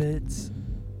bit. the bits.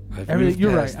 I've Everything. moved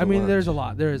You're right. past I the mean, line. there's a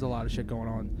lot. There is a lot of shit going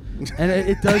on, and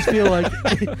it does feel like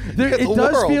The it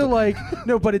does world. feel like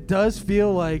no, but it does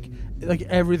feel like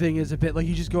everything is a bit like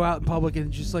you just go out in public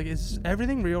and just like is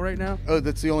everything real right now? Oh,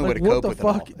 that's the only Like, way to what cope the with it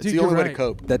all. fuck? It's Dude, the only you're way to right.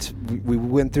 cope. That's we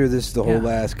went through this the whole Yeah,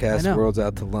 last cast. I know. World's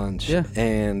Out to Lunch. Yeah.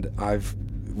 And I've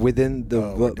within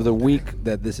we're the doing week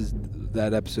that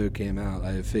that episode came out,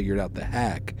 I have figured out the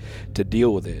hack to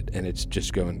deal with it, and it's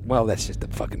just going. Well, that's just a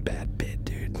fucking bad bit,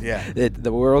 dude. Yeah.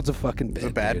 The world's a fucking bit. It's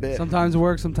a bad dude. bit. Sometimes it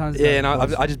works, sometimes it Yeah, and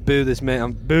doesn't. I just boo this man.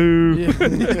 I'm boo. Yeah.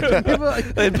 People are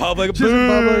like, In public, just in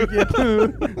boo.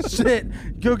 public, yeah, boo.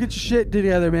 Shit, go get your shit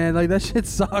together, man. Like that shit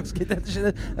sucks. Get that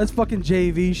shit. That's fucking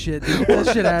JV shit. Dude. Get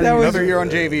that shit out That of was- here. Another year on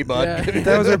JV, bud. Yeah.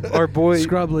 That was our boy.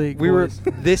 Scrub League. We were boys.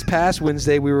 this past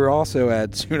Wednesday. We were also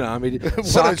at Tsunami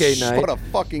Sake night. What a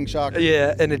fucking shocker.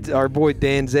 Yeah, and it's our boy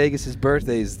Dan Zagas'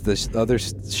 birthday is the other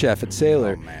chef at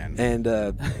Sailor. Oh, man. And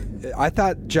I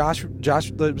thought Josh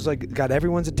was like got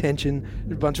everyone's attention.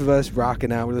 There's a bunch of us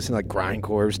rocking out. We're listening to like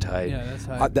grindcore's tight. Yeah, that's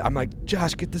tight. I'm like,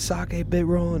 Josh, get the sake bit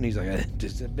rolling. He's like,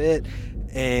 just a bit.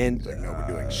 And He's like, no, we're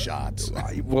doing shots.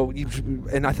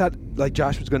 and I thought like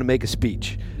Josh was going to make a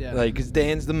speech, Yeah. like because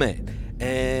Dan's the man.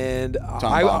 And Tom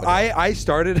Bombadil. I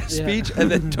started a speech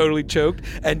and then totally choked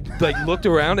and like looked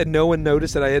around and no one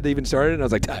noticed that I had even started. And I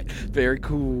was like, "Tight, very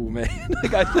cool, man."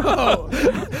 Like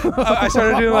I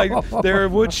started doing like, there are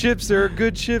wood ships, there are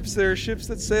good ships, there are ships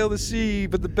that sail the sea,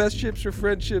 but the best ships are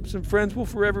friendships, and friends will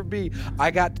forever be. I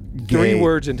got 3 Gay.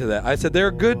 words into that. I said there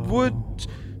are good wood.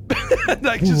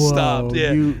 Like just Whoa, stopped.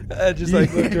 Yeah, just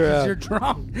like looked around. You're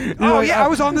drunk. Oh yeah, I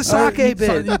was on the sake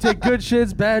bit. You take good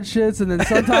shits, bad shits, and then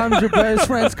sometimes your best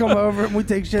friends come over and we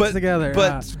take shits together.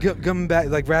 But coming back,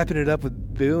 like wrapping it up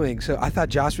with booing. So I thought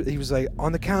Josh, he was like,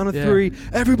 on the count of 3,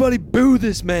 everybody boo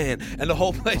this man, and the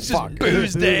whole place just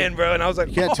boos Dan, bro. And I was like,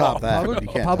 You can't top that. Public, You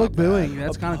can't public top booing. that.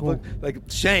 That's kind of cool. like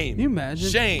shame. Can you imagine?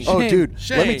 Shame. Oh, dude,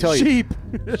 Shame. let me tell you. Sheep.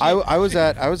 I was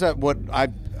at what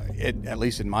at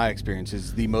least in my experience,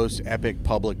 is the most epic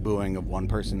public booing of one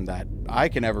person that I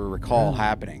can ever recall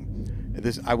happening.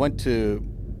 I went to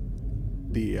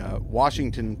the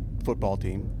Washington football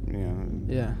team,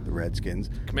 the Redskins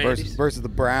versus the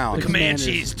Browns. The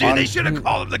Comanches, dude. They should have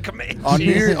called them the Comanches.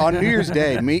 On New Year's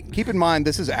Day, keep in mind,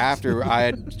 this is after I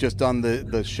had just done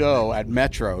the show at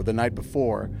Metro the night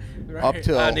before, up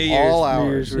till all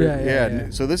hours.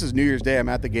 So this is New Year's Day. I'm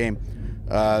at the game.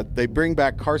 They bring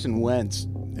back Carson Wentz,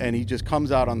 and he just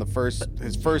comes out on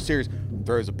his first series,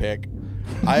 throws a pick.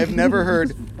 I have never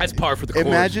heard. That's par for the course.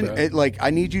 Imagine bro. it. Like,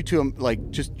 I need you to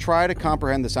just try to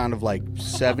comprehend the sound of like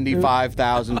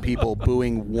 75,000 people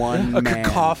booing one a man.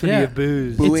 cacophony of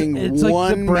boos. Booing it's one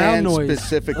like the brown man noise.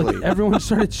 specifically. Like everyone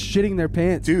started shitting their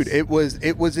pants. Dude, it was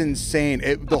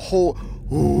insane. The whole.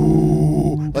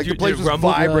 Ooh, like the place was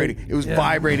vibrating. It was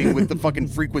vibrating with the fucking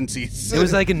frequencies. It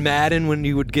was like in Madden when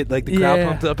you would get like the crowd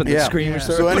pumped up and the screamers.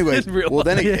 So anyways,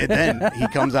 then he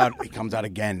comes out. He comes out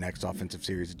again next offensive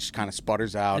series. It just kind of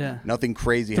sputters out. Yeah. Nothing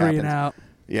crazy 3 happens. and out.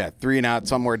 Yeah, 3 and out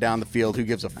somewhere down the field. Who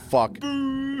gives a fuck?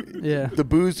 Yeah. The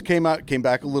boos came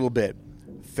back a little bit.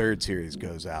 Third series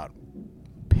goes out.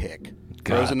 Pick.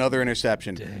 Throws another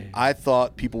interception. Dang. I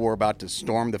thought people were about to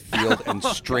storm the field and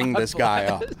string this guy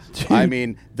up. Dude. I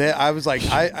mean, I was like,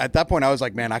 at that point, I was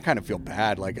like, man, I kind of feel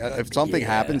bad. Like, if something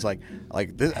happens, like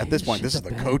this, at this point, this is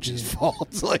the coach's fault.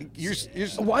 It's like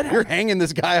you're hanging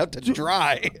this guy out to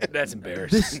dry. That's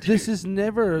embarrassing. This is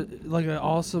never like an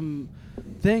awesome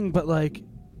thing, but like,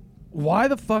 why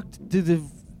the fuck do the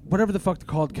whatever the fuck they're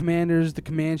called, Commanders, the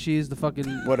Comanches, the fucking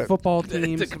football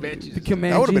teams. The Comanches. The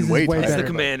Comanches that would have been way better. The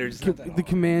Commanders. The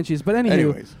Comanches. But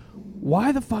anyways,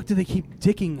 why the fuck do they keep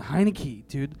dicking Heineke,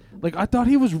 dude? Like, I thought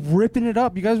he was ripping it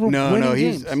up. You guys were winning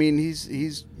games.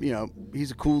 He's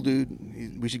a cool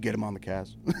dude. We should get him on the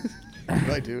cast.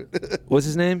 I do. What's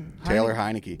his name? Taylor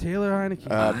Heineke. Taylor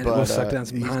Heineke. We'll suck down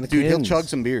some Heineke. Dude, he'll chug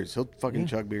some beers. He'll fucking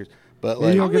chug beers. But Maybe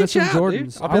like, you'll get us some dude.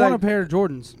 Jordans. I want a pair of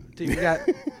Jordans. Dude, you got.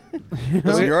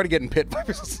 Listen, you're already getting pit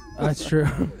vipers. That's true.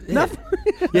 Yeah,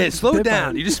 slow it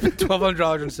down. You just spent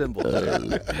 $1,200 on symbols.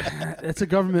 It's a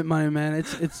government money, man.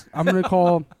 It's. I'm gonna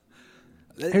call.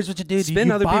 Here's what you do. Spend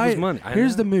you other buy, people's money.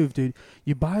 Here's the move, dude.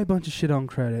 You buy a bunch of shit on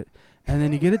credit, and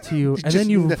then you get it to you, and then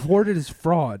you report it as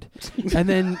fraud,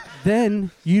 and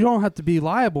then you don't have to be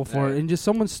liable for it. And just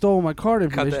someone stole my card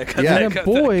information, and then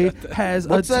boy has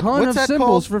a ton of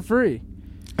symbols for free.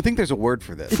 I think there's a word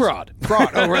for this. Fraud.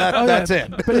 That's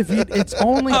it. But if it's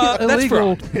only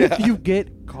illegal if you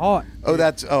get caught.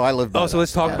 I live by so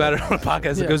let's talk about it on a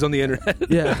podcast that goes on the internet.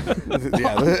 Yeah.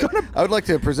 I would like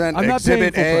to present I'm not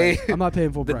Exhibit paying full A. price. I'm not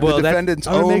paying full price. The defendant's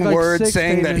own words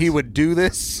saying that he payments. would do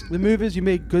this. The move is you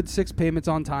make good 6 payments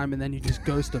on time, and then you just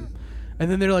ghost them.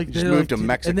 And then they're like, just move to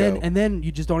Mexico. And then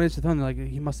you just don't answer the phone. They're like,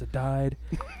 he must have died.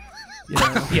 You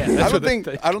know? Yeah,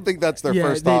 I don't think that's their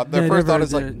first thought. Their first thought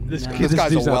is like, this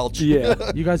guy's a Welch.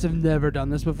 Yeah. You guys have never done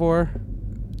this before?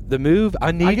 The move,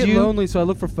 I get lonely, so I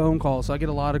look for phone calls. So I get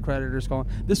a lot of creditors calling.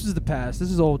 This is the past. This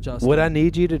is old Justin. What I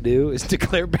need you to do is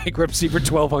declare bankruptcy for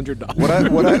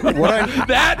 $1,200.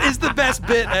 That is the best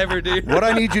bit ever, dude. What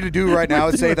I need you to do right now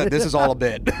is say that this is all a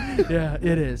bit. Yeah,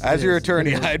 it is. As your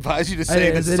attorney, I advise you to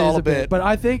say this is all a bit. But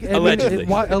I think allegedly,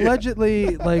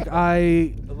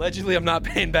 Allegedly, I'm not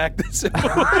paying back this.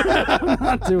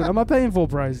 I'm not paying full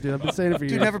price, dude. I've been saying it for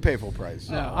years. Dude, never pay full price.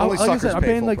 No, Only like I said, I'm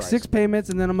paying full like price. 6 payments,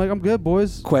 and then I'm like, I'm good,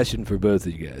 boys. Question for both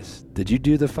of you guys: did you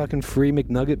do the fucking free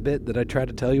McNugget bit that I tried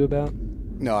to tell you about?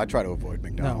 No, I try to avoid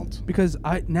McDonald's. No, because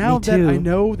now that I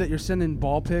know that you're sending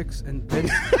ball pics and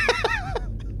bits,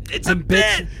 it's a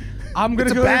bit. I'm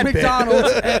gonna go to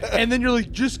McDonald's, and then you're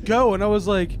like, just go, and I was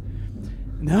like,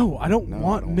 no, I don't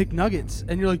want McNuggets,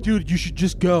 and you're like, dude, you should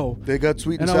just go. They got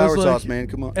sweet and sour sauce, man.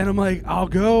 Come on. And I'm like, I'll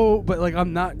go, but like,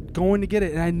 I'm not going to get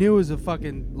it, and I knew it was a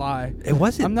fucking lie. It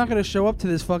wasn't. I'm not gonna show up to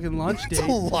this fucking lunch date. It's a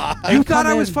lie. You thought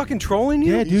I was fucking trolling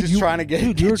you? Yeah, You're dude, just trying to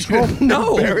get you were trolling.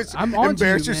 No, I'm on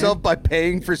embarrass to you, yourself man. by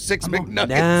paying for 6 McNuggets.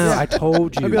 No, I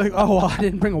told you. I'd be like, oh, well, I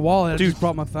didn't bring a wallet. I just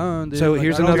brought my phone. Dude. So like,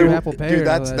 here's I don't another- do Apple Pay. Dude,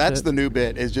 or all that's that shit. the new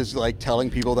bit, is just like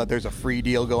telling people that there's a free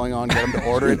deal going on, get them to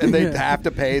order it, and they have to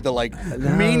pay the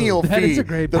menial that fee. is a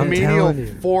great The bit. menial I'm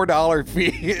telling you. $4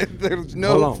 fee. There's Hold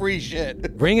no on. free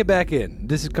shit. Bring it back in.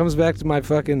 This comes back to my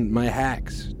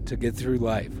hacks to get through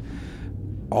life.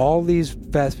 All these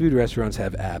fast food restaurants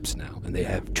have apps now, and they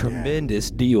have tremendous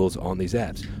deals on these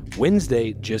apps.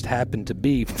 Wednesday just happened to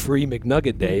be free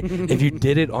McNugget day if you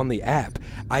did it on the app.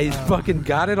 I fucking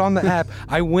got it on the app.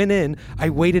 I went in. I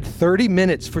waited 30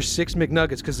 minutes for 6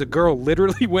 McNuggets because the girl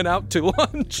literally went out to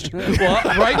lunch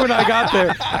right when I got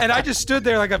there. And I just stood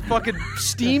there like a fucking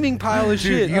steaming pile of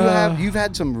shit. You've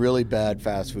had some really bad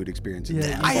fast food experiences.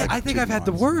 Yeah, I think I've had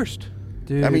the worst.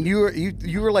 Dude. I mean,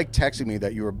 you were like texting me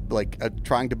that you were like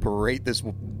trying to berate this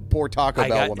poor Taco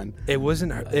Bell woman. It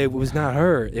wasn't her. It was not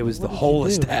her. It was the whole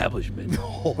establishment.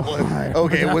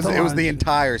 Okay, it was the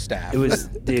entire staff. It was,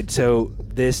 dude. So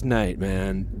this night,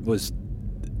 man, was.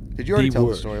 Did you already tell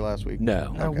the story last week?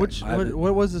 No. Okay.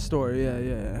 What was the story?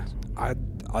 Yeah.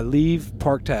 I leave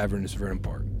Park Tavern in Vernon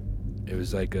Park. It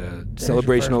was like a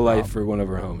celebration of life for one of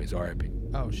our homies, R.I.P.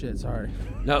 Oh shit! Sorry.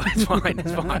 No, it's fine.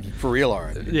 It's fine. For real, all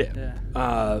right. Yeah.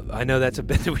 I know that's a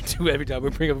bit that we do every time we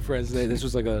bring up a friend's day. This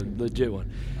was like a legit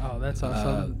one. Oh, that's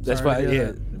awesome. That's why.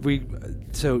 Yeah.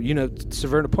 So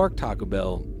Severna Park Taco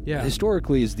Bell. Yeah.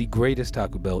 Historically, is the greatest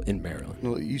Taco Bell in Maryland.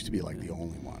 Well, it used to be like the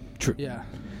only one. True. Yeah.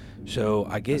 So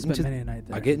I get into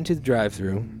the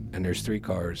drive-through, and there's 3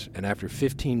 cars, and after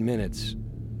 15 minutes,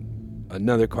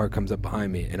 another car comes up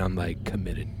behind me, and I'm like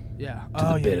committed. Yeah.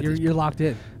 You're locked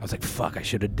in. I was like, fuck, I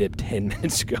should have dipped 10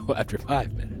 minutes ago after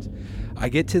 5 minutes. I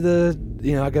get to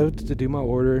I go to do my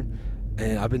order,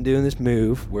 and I've been doing this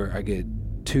move where I get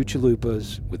 2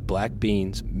 chalupas with black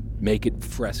beans, make it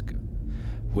fresco,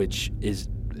 which is,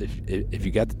 if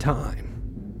you got the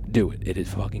time, do it. It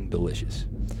is fucking delicious.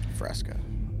 Fresco.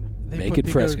 Make it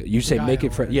fresco. You say make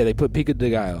it fresco. Yeah, they put pico de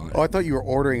gallo on it. Oh, I thought you were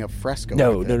ordering a fresco.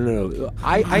 No.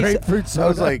 Grapefruit soda. I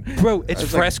was like, bro, it's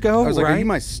fresco, I was like, right? Are you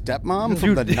my stepmom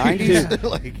from the 90s?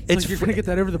 Like, It's you're gonna get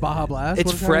that over the Baja Blast.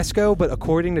 It's fresco, but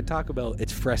according to Taco Bell,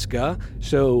 it's fresca.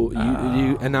 So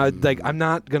you and I like, I'm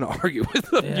not gonna argue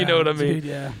with them. Yeah, you know what I mean? Dude,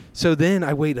 yeah. So then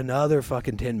I wait another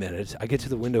fucking 10 minutes. I get to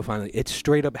the window finally. It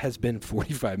straight up has been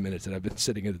 45 minutes that I've been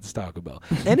sitting at this Taco Bell,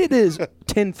 and it is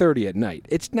 10:30 at night.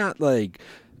 It's not like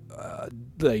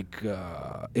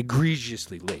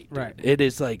egregiously late. Dude. Right. It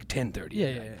is like 10:30.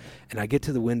 Yeah. And I get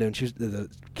to the window, and she's the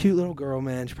cute little girl,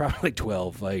 man. She's probably like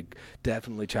 12, like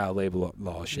definitely child labor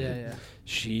law shit. Yeah.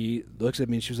 She looks at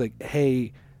me and she was like,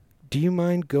 "Hey, do you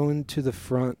mind going to the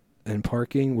front and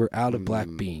parking? We're out of black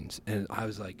beans." And I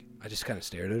was like, I just kind of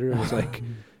stared at her and was like,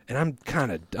 and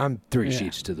I'm 3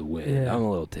 sheets to the wind. Yeah. I'm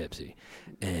a little tipsy.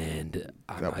 And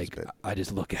I'm like, I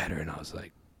just look at her and I was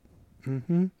like,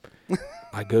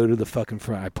 I go to the fucking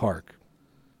front. I park.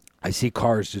 I see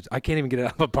cars. I can't even get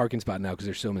out of a parking spot now because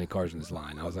there's so many cars in this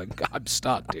line. I was like, I'm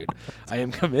stuck, dude. I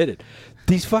am committed.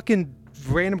 These fucking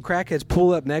random crackheads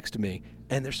pull up next to me,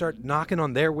 and they start knocking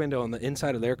on their window on the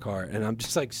inside of their car, and I'm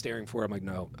just like staring for it. I'm like,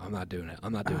 no, I'm not doing it.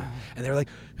 I'm not doing it. And they're like,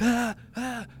 and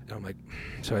I'm like,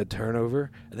 so I turn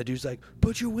over, and the dude's like,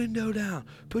 put your window down.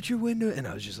 Put your window. And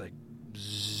I was just like,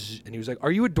 zzz. And he was like,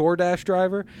 are you a DoorDash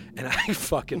driver? And I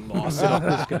fucking lost it on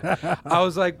this guy. I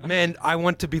was like, man, I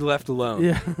want to be left alone.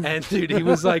 Yeah. And dude, he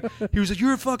was like,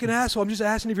 you're a fucking asshole. I'm just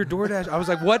asking if you're DoorDash. I was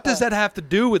like, what does that have to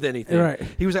do with anything? Right.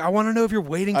 He was like, I want to know if you're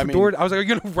waiting for DoorDash. I was like, are you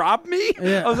going to rob me?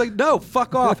 Yeah. I was like, no,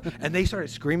 fuck off. And they started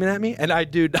screaming at me. And I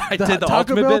did the Taco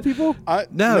ultimate Bell bit. people?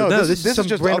 No, this is some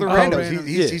just random other randos. randoms.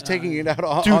 He's taking it out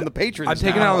on, Dude, on the patrons. I'm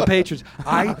taking it out on the patrons.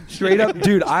 I straight up,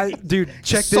 dude,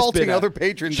 check this Assaulting bit out. other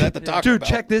patrons at the Taco Bell.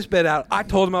 Check this bit out. I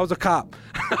told him I was a cop.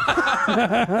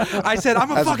 I said,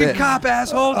 I'm a That's a fucking bit. cop,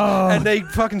 assholes. And they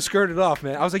fucking skirted off,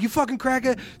 man. I was like, you fucking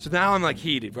crackhead. So now I'm like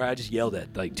heated, bro. I just yelled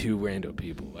at like 2 random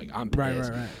people. Like, I'm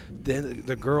pissed. Right. Then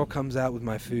the girl comes out with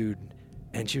my food,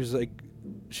 and she's like,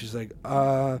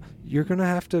 you're gonna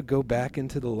have to go back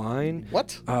into the line.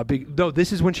 What? No,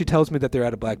 this is when she tells me that they're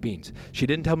out of black beans. She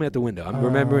didn't tell me at the window. I'm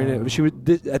remembering it. She was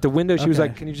at the window. She was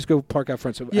like, "Can you just go park out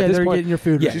front?" So Yeah, at this they're point, getting your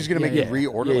food. She's gonna make you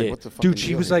reorder. Like, what's the fucking dude? She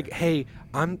deal was here? like, "Hey,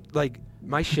 I'm like,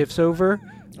 my shift's over.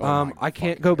 I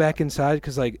can't go back inside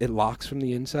because like it locks from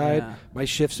the inside. Yeah. My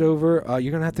shift's over.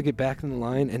 You're gonna have to get back in the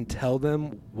line and tell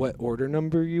them what order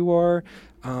number you are,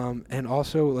 and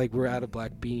also like we're out of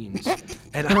black beans."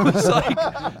 And I was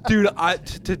like, "Dude,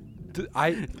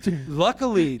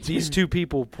 luckily these 2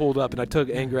 people pulled up and I took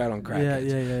anger out on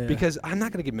crackheads. Yeah. Because I'm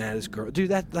not gonna get mad at this girl, dude.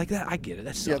 That I get it.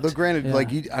 That sucks. Yeah, though granted, Yeah.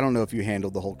 like I don't know if you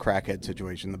handled the whole crackhead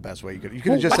situation the best way you could. You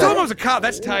could have just I told him I said, was a cop.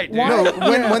 That's tight, dude.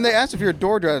 no. When they asked if you're a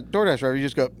DoorDash driver, you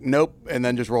just go nope, and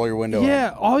then just roll your window.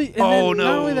 Yeah. up. Oh, Not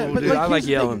no, only that, but dude, I like here's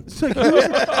the yelling. thing.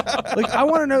 It's like I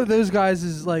want to know those guys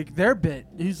is like their bit.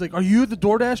 He's like, "Are you the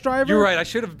DoorDash driver?" You're right. I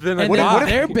should have been like, And then What if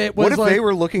their bit was what if like, they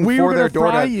were looking we for were their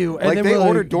gonna fry DoorDash? you, and Like then they we're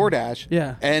ordered DoorDash, DoorDash.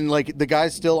 Yeah. And like the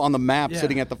guy's still on the map Yeah.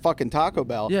 sitting at the fucking Taco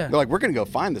Bell. Yeah. They're like, we're gonna go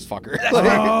find this fucker. Oh,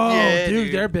 Yeah, dude,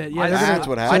 dude. their bit. Yeah, I- they're that's gonna-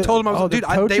 what I happened. told him I was, Oh, the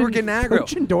dude, they were getting aggro.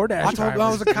 poaching DoorDash I told them I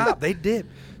was a drivers. cop. They did.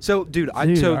 So, dude,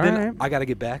 Dude, so all then right. I got to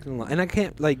get back in the line, and I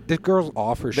can't. Like, the girls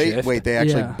off her shift. They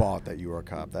actually Yeah. bought that you were a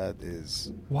cop. That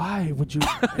is. Why would you?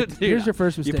 Dude, Here's your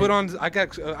first mistake. You put on. I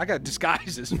got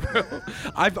disguises, bro.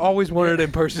 I've always wanted to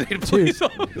impersonate a police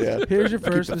officer. Yeah. Here's your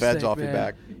Keep first the mistake, feds off your man.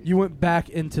 back. You went back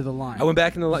into the line. I went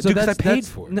back in the line, So dude, 'cause I that's paid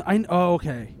for it. No, oh,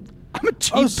 okay. I'm a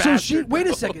cheap Oh, so bastard. wait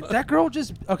a second. That girl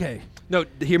just okay. No,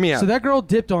 hear me out. So that girl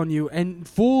dipped on you and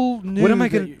full knew. What am I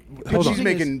that gonna- you- hold She's on.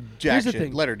 making jack here's the shit.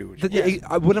 thing. Let her do it.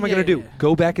 What am I gonna do? Yeah.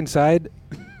 Go back inside?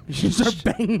 You start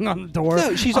banging on the door.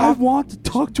 No, she's I off- want to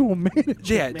talk to a manager.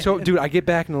 Yeah. So, man. dude, I get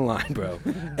back in the line, bro,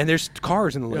 and there's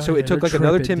cars in the line. Oh, So yeah, it took they're like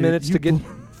another tripping, 10 dude. minutes You to get bl-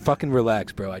 fucking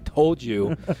relaxed, bro. I told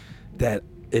you that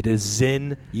it is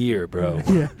Zen year, bro.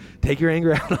 Yeah. Take your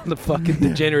anger out on the fucking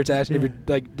degenerates ass. Yeah.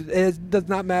 Like, it does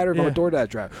not matter if I'm a Yeah. DoorDash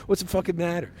driver. What's the fucking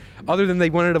matter? Other than they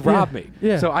wanted to rob me.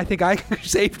 Yeah. So I think I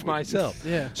saved myself.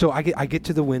 Yeah. So I get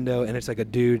to the window, and it's like a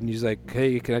dude, and he's like,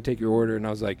 "Hey, can I take your order?" And I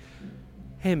was like,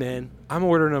 "Hey, man, I'm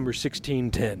order number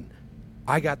 1610.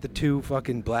 I got the 2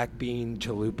 fucking black bean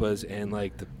chalupas and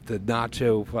like the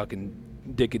nacho fucking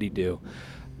dickety do.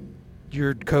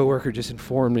 Your coworker just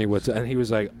informed me what's," and he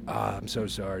was like, "I'm so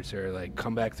sorry, sir. Like,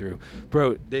 come back through,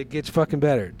 bro. It gets fucking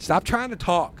better. Stop trying to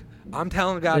talk. I'm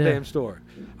telling a goddamn story.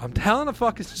 I'm telling a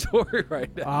fucking story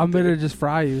right now. I'm gonna just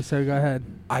fry you. So go ahead.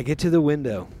 I get to the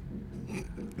window.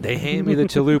 They hand me the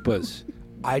chalupas.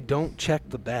 I don't check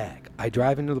the bag. I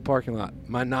drive into the parking lot.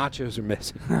 My nachos are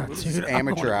missing. This is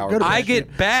amateur Go hour. to I bed.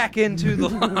 get back into the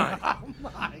line. Oh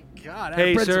my god!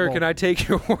 Hey, sir, can I take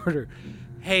your order?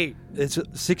 Hey, it's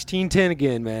 1610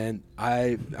 again, man.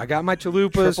 I got my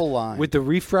chalupas Triple line. with the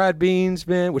refried beans,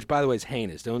 man, which, by the way, is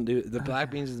heinous. Don't do the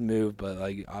black beans is the move, but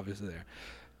like obviously there.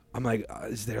 I'm like,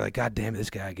 they're like, God damn it, this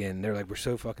guy again. And they're like, we're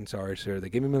so fucking sorry, sir. They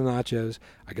give me my nachos.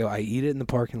 I eat it in the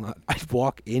parking lot. I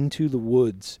walk into the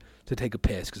woods to take a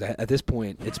piss because at this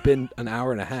point it's been an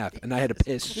hour and a half and I had to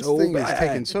piss This so thing bad. is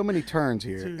taking so many turns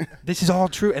here. This is all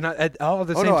true, and all at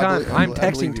the Oh, same no, I time, believe- I'm I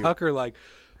texting believe you. Tucker like,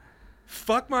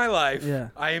 "Fuck my life. Yeah.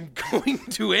 I am going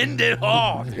to end it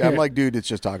off." Yeah, I'm like, dude, it's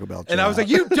just Taco Bell. And chill I was out. like,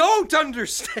 "You don't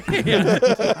understand,"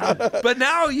 but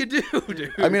now you do,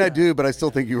 dude. I mean, I do, but I still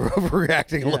think you were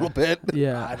overreacting a little bit. I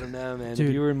Yeah, don't know, man. Dude.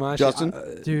 If you were in my Justin?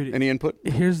 dude. Any input?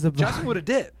 Here's the Justin would have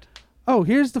dipped. Oh,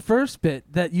 here's the first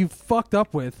bit that you fucked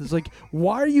up with. It's like,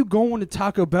 why are you going to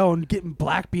Taco Bell and getting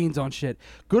black beans on shit?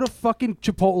 Go to fucking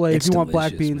Chipotle It's if you want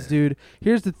black delicious, beans, man. dude.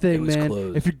 Here's the thing, It was man.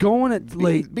 closed. If you're going at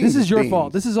late, beans this is your beans.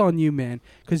 fault. This is on you, man.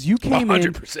 Because you came in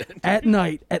 100%. at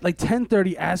night at like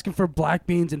 10:30 asking for black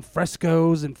beans and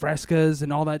frescos and frescas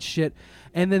and all that shit.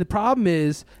 And then the problem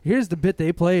is, here's the bit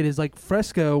they played is like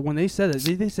Fresco. When they said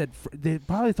it, they said they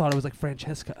probably thought it was like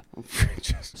Francesca.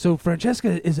 So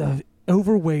Francesca is a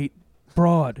overweight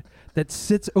broad that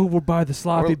sits over by the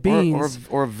sloppy beans.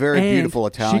 or a very and beautiful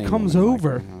Italian. She comes woman, like,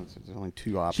 over. you know, there's only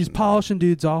 2 options. She's polishing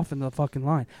dudes off in the fucking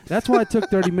line. That's why it took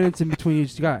 30 minutes in between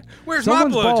each guy. Where's my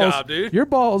Someone's balls, blowjob, dude? Your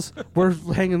balls were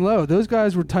hanging low. Those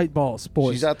guys were tight balls,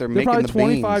 boys. She's out there They're making probably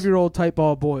the beans. 25-year-old tight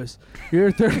ball boys. You're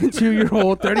a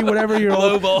 32-year-old, 30 whatever year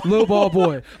old low ball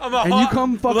boy. I'm a and you hot,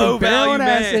 come fucking low-value barreling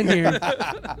ass man. in here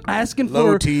asking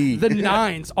Low for T. the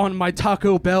 9s on my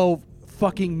Taco Bell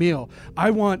fucking meal.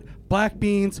 I want black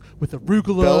beans with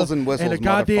arugula Bells and whistles, a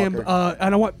goddamn motherfucker.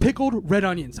 and I want pickled red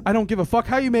onions. I don't give a fuck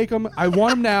how you make them. I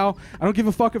want them now. I don't give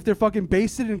a fuck if they're fucking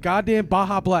basted in goddamn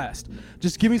Baja Blast.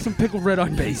 Just give me some pickled red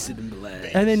onions. Basted in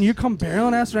black. And then you come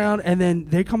barreling ass around, and then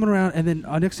they coming around, and then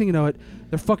next thing you know it,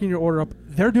 they're fucking your order up.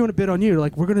 They're doing a bit on you.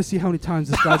 Like, we're gonna see how many times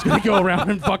this guy's gonna go around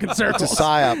in fucking It's a circles.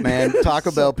 psyop, man.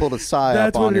 Taco Bell pulled a psyop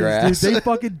That's on what it your is, ass. dude. They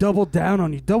fucking doubled down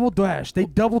on you. Double dash. They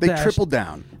double They dash. tripled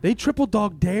down. They triple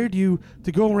dog dared you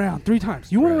to go around 3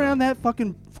 times. You went Bro. around that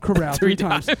fucking corral 3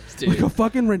 times, dude. like a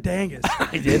fucking rendangus.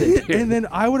 I did it, dude. And then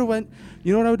I would have went.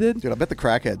 You know what I did? Dude, I bet the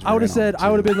crackheads. I would have said. I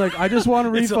would have been like, I just want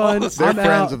a It's refund. all- They're I'm friends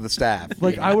out. of the staff.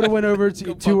 Like I would have went over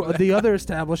to fuck the other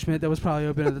establishment that was probably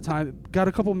open at the time, got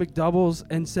a couple McDoubles,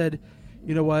 and said,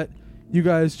 you know what, you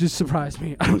guys just surprise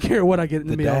me. I don't care what I get in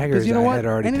the, The meal. 'Cause daggers, you know I what? had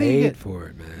already Anything you paid get- for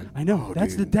it, man. I know. Oh,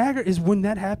 That's the dude. dagger. Is when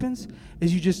that happens,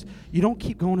 is you don't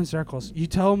keep going in circles. You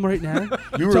tell them right now.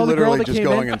 You were tell the girl literally that just came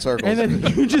going in circles. and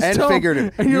then you just And tell 'em,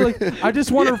 figurative. and you're like, I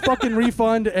just want a fucking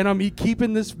refund, and I'm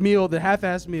keeping this meal, the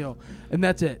half-ass meal, and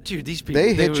that's it. Dude, these people.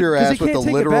 They hit would- your 'cause they ass with can't the take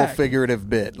it literal back. figurative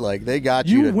bit. Like they got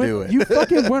you to do it. You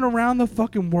fucking went around the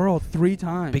fucking world 3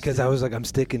 times. because I was like, I'm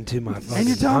sticking to my. Fucking, And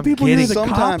you're telling I'm people kidding. you're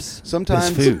the cops? sometimes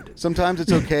It's food. sometimes sometimes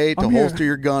it's okay to I'm here. holster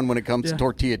your gun when it comes to Yeah.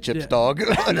 tortilla chips, Yeah. dog.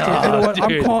 You know what? I'm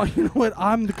dude. calling. You know what?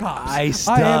 I'm the cops. I am a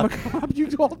stopped. cop. You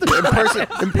called the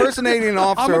Impersonating an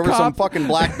officer I'm a over some cop. fucking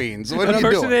black beans. What are you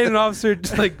Impersonating doing? an officer,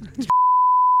 just like,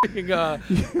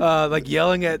 like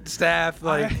yelling at staff.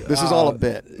 Like This is all a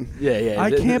bit. Yeah.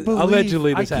 I can't believe.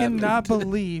 Allegedly, I this happened. cannot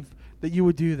believe that you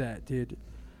would do that, dude.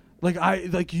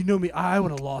 Like you know me. I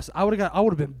would have lost. I would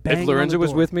have been banging. If Lorenzo on the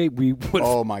was door. with me, we would have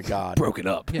Oh my god. broken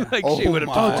up. Yeah. Like Oh she would have.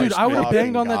 my Oh, dude, I would have fucking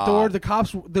banged on that door.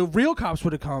 God. The real cops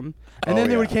would have come, and Oh, then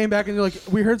they would yeah. have came back and they're like,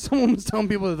 "We heard someone was telling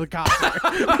people that the cops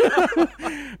are."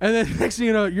 And then next thing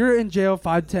you know, you're in jail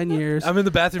 5-10 years. I'm in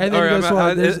the bathroom, And then or you I'm go, so,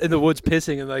 out there's- in the woods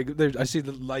pissing, and like I see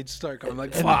the lights start coming. I'm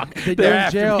like, and fuck, They're they're in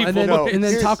after jail, me, and then No, and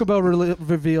then here's- Taco Bell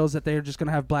reveals that they're just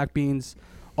gonna have black beans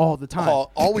all the time.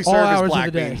 All we serve is hours of black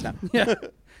the day. beans now. Yeah.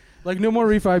 Like no more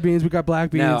refried beans. We got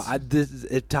black beans. Now, Taco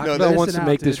No, Bell listen wants to out,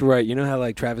 make this dude. right. You know how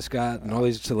like Travis Scott and all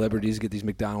these celebrities get these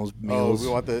McDonald's Oh, meals. we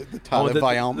want the I Tyler want the,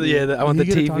 Viant. yeah, I want the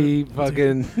You get a TV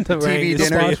fucking the TV rain, the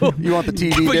dinner. meal. You want the TV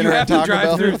But dinner you at have to Taco drive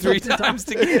Bell? through 3 times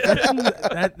to get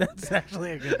it. That's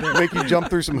actually a good thing. Make you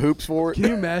jump through some hoops for it. Can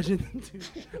you imagine? Dude,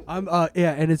 I'm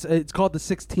and it's called the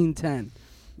 1610.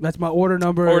 That's my order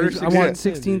number. Order I want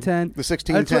 1610. 1610. The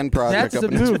 1610 project That's up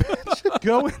the in this move. bitch.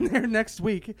 Go in there next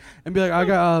week and be like, I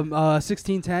got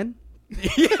 1610.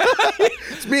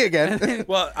 It's me again.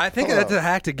 Well, I think Hold that's up. a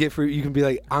hack to get for. You can be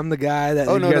like, I'm the guy that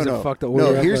Oh, you no, guys no, have no. fucked the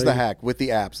order No, up, here's like- the hack with the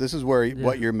apps. This is where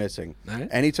what you're missing. All right.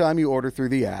 Anytime you order through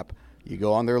the app, you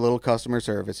go on their little customer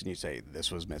service and you say,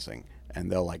 this was missing. And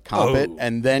they'll like comp it Oh.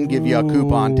 and then give you a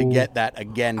coupon to get that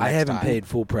again next I haven't time. paid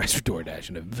full price for DoorDash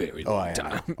in a very Oh, long I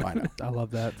time. know. I know. I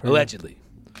love that. for you. Allegedly.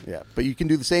 Yeah, but you can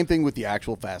do the same thing with the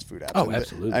actual fast food apps. Oh, And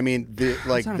absolutely. I mean,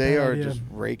 like not a they bad are idea. just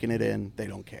raking it in. They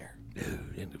don't care.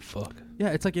 Dude, fuck. Yeah,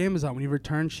 it's like Amazon. When you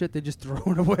return shit, they just throw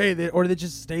it away, or it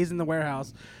just stays in the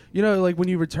warehouse. You know, like when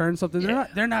you return something,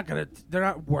 they're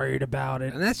not worried about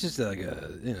it. And that's just like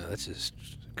that's just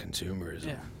consumerism.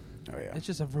 Yeah. Oh yeah. It's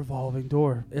just a revolving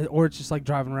door, or it's just like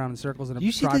driving around in circles in a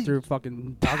You see the- drive-through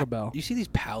fucking Taco Bell. You see these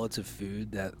pallets of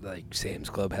food that like Sam's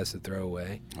Club has to throw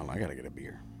away? Oh, I gotta get a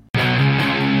beer.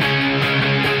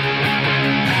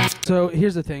 So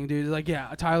here's the thing, dude. Like,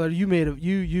 yeah, Tyler, you made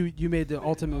the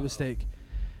ultimate mistake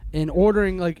in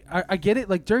ordering. Like, I get it.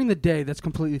 Like during the day, that's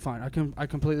completely fine. I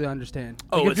completely understand.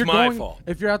 Oh, Like, if it's you're my going- fault.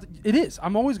 If you're out, it is.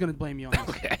 I'm always gonna blame you on this.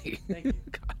 Okay. Thank you.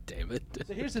 God damn it.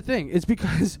 So here's the thing. It's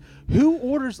because who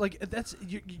orders like that's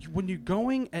when you're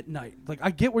going at night. Like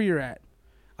I get where you're at.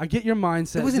 I get your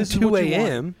mindset. It wasn't This is 2 what you want.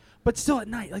 a.m. But still at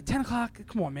night, like 10 o'clock.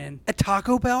 Come on, man. at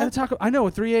Taco Bell At a taco. I know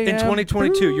at 3 a.m. in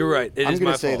 2022. You're right. It I'm is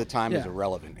gonna my say fault. the time is Yeah.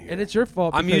 irrelevant here. And it's your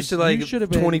fault. I'm because used to like you should have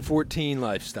been- 2014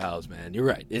 lifestyles, man. You're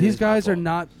right. It These is my guys are fault.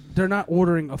 not. They're not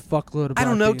ordering a fuckload of. I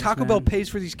don't black know. beans, Taco man. Bell pays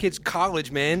for these kids'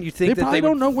 college, man. You They think that probably they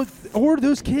don't would know what. Or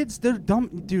those kids, they're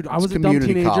dumb, dude. I It's was a dumb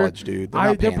community teenager. college, dude. They're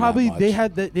not They're paying probably that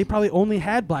much. they probably only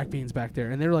had black beans back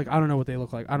there, and they were like, I don't know what they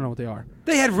look like. I don't know what they are.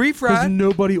 They had Because refried.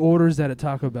 nobody orders that at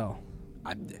Taco Bell.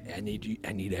 I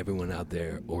need everyone out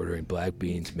there ordering black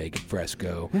beans, making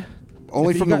fresco.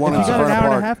 Only If you from the got- one if in you got an Sparta hour and a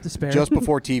Park, half to spare. just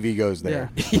before TV goes there.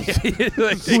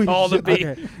 Like, take all the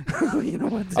beans. Okay. You know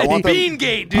what? I want them- Bean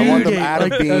Gate, dude. I want them Bean out of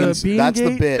Gate, like, beans. Bean That's the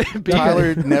Gate. bit.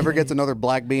 Tyler never gets another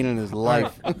black bean in his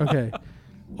life. Okay.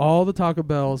 All the Taco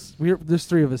Bells. There's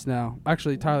 3 of us now.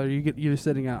 Actually, Tyler, you're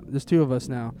sitting out. There's 2 of us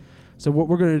now. So what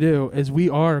we're gonna do is we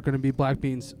are gonna be black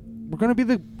beans. We're gonna be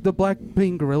the black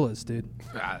bean gorillas, dude.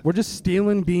 We're just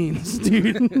stealing beans,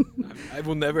 dude. I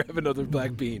will never have another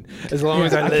black bean as long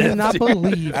as I I live. cannot dude.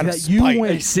 believe Out of that you spite.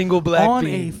 went A single black on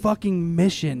bean. a fucking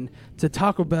mission to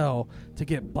Taco Bell to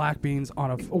get black beans on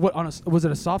was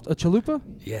it a chalupa?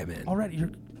 Yeah, man. Already,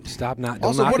 you're Stop not. Don't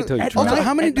Also, knock what- it till you at try. Also, night-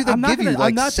 how many do they I'm not give you, gonna- like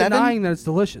I'm not 7? denying that it's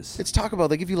delicious. It's Taco Bell.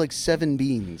 They give you like 7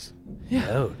 beans.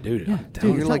 No, dude. Yeah, I'm dude,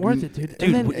 telling it's you. not like, worth it, dude. dude,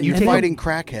 And then, when And you you're and then- fighting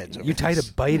crackheads. over You try this.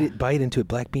 to bite into it.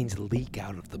 Black beans leak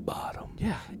out of the bottom.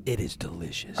 Yeah. It is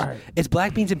delicious. All right. It's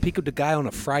black beans and pico de gallo on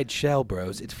a fried shell,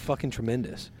 bros. It's fucking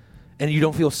tremendous, and you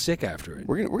don't feel sick after it.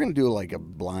 We're gonna do like a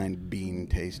blind bean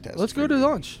taste test. Let's go to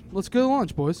lunch. Let's go to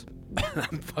lunch, boys.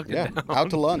 I'm fucking Yeah, down. out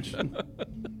to lunch.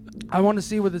 I want to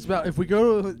see what it's about. If we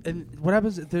go to, and what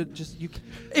happens if they're just you?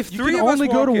 If You 3 can of us only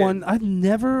go walk to in one. I've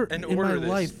never and in order my this,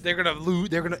 life. they're gonna lose.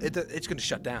 It's gonna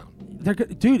shut down.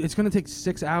 Dude, it's gonna take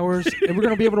 6 hours, and we're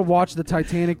gonna be able to watch the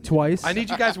Titanic twice. I need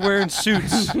you guys wearing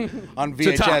suits. On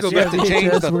To Taco VHS, you have Bell. to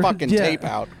change the We're- fucking yeah. tape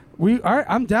out.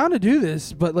 I'm down to do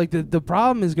this, but like the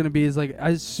problem is gonna be is like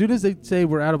as soon as they say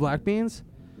we're out of black beans,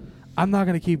 I'm not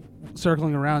gonna keep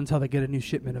circling around until they get a new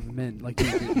shipment of them in. Like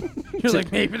you're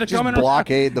like, maybe they're Just coming.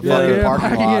 blockade the fucking parking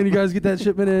packing lot. in. You guys get that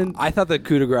shipment in. I thought the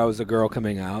coup de grace was a girl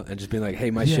coming out and just being like,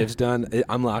 "Hey, my shift's done.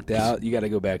 I'm locked out. You got to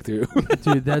go back through."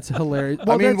 Dude, that's hilarious.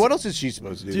 I mean, what else is she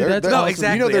supposed to do? Dude, that's they're, awesome.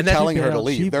 exactly. You know, they're And that's- telling her to She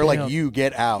leave. They're bailed. like, you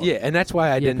get out. Yeah, and that's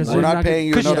why I didn't. 'cause We're they're not not paying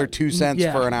you gonna- another 2 cents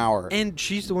Yeah. for an hour. And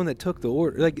she's the one that took the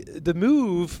order. Like the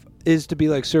move is to be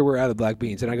like, "Sir, we're out of black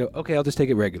beans," and I go, "Okay, I'll just take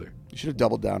it regular." You should have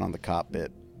doubled down on the cop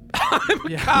bit.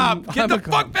 Cop, get I'm the a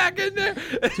fuck cop. back in there!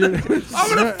 Dude,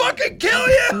 I'm gonna fucking kill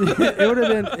you. it would have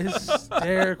been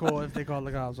hysterical if they called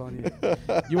the cops on you.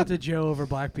 You went to jail over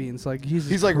black beans. Like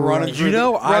He's like running through,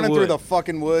 running through the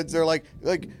fucking woods. They're like,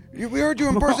 we heard you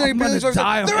impersonating I'm gonna Billy.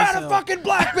 die on They're out of myself. fucking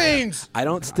black beans. I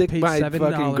don't stick paid my $7.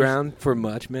 fucking ground for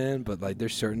much, man. But like,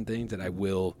 there's certain things that I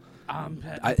will.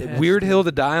 pissed, Weird dude. hill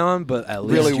to die on, but at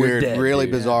least Really you're weird, dead, really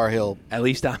dude. bizarre hill. At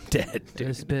least I'm dead, dude.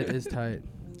 This bit is tight.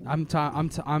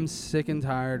 I'm sick and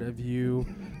tired of you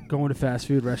going to fast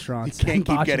food restaurants. You can't and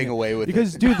keep botching getting it. away with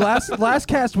because, it. dude, last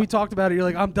cast we talked about it. You're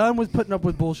like, I'm done with putting up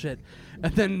with bullshit.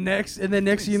 And then next,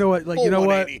 you know what? Like, Full you know what?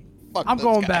 180. Fuck I'm those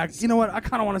going guys. back. You know what? I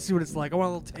kind of want to see what it's like. I want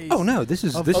a little taste. Oh no, this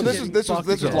is of this Oh, is this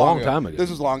is a long long time ago. This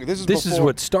is long. This is this is before-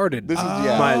 what started. This is Oh,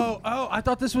 yeah. I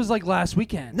thought this was like last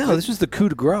weekend. No, this was the coup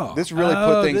de grace. This really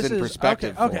Oh, put things this in is-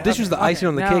 perspective. okay, for this us. was the icing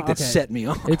on the now- cake that okay. set me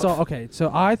off. It's all okay. So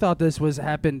I thought this was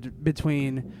happened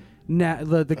between the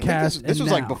I think cast. This and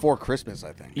was like now. before Christmas,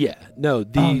 I think. Yeah, no, Oh,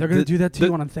 they're gonna do that to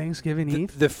you on Thanksgiving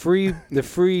Eve. The free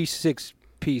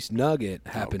 6-piece nugget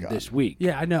happened God. this week.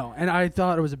 Yeah, I know, and I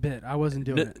thought it was a bit. I wasn't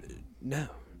doing it. No,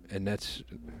 and that's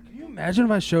Can you imagine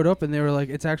if I showed up and they were like,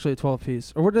 "It's actually a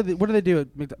 12-piece," or what do they do at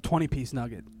 20-piece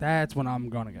nugget? That's when I'm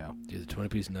gonna go. dude, the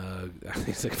 20-piece nug. I think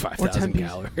it's like Or 5,000 10-piece.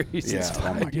 calories. Yeah. It's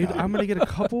Oh my Dude, God. I'm gonna get a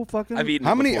couple fucking. I've eaten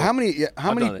How it many? before. How many? Yeah, how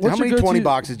I've many? done it. How What's your many 20 go-to-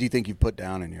 boxes do you think you've put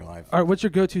down in your life? All right, what's your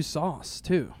go-to sauce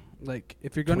too? Like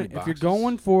if you're 20 going boxes. if you're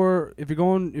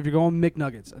going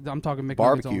McNuggets. I'm talking McNuggets.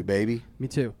 Barbecue, only. baby. Me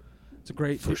too. It's a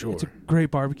great For sure. It's a great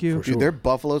barbecue. For Dude, sure. their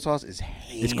buffalo sauce is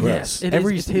heinous. It's gross. It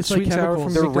Every is. It tastes like sweet and sour chemicals.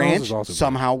 from Their McDonald's ranch is also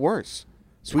somehow worse.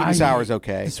 Sweet and sour is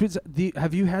okay.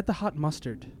 Have you had the hot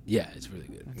mustard? Yeah, it's really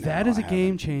good. That No, is a I game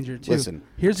haven't. changer too. Listen,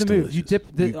 here's the it's move. You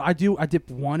delicious. dip. I dip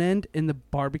one end in the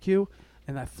barbecue,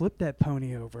 and I flip that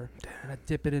pony over, and I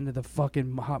dip it into the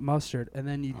fucking hot mustard, and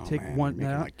then you Oh, take man, one. you're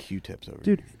making now- like Q-tips over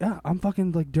dude, here. yeah, I'm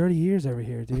fucking like dirty years over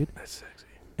here, dude. That's sexy.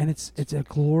 And it's a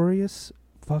glorious,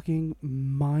 fucking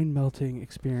mind melting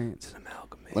experience.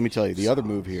 Amalgamate. Let me tell you, the other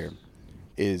move here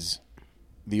is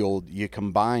the old. You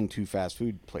combine two fast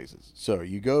food places. So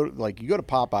you go to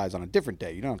Popeyes on a different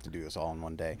day. You don't have to do this all in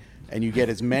one day, and you get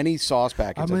as many sauce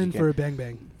packets I'm as in you for a can.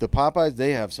 bang bang. The Popeyes,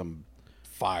 they have some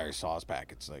fire sauce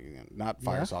packets, like not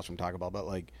fire Yeah? sauce from Taco Bell, but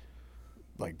like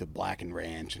the blackened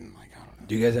ranch and like I don't know.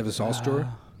 Do you guys have a sauce drawer?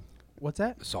 What's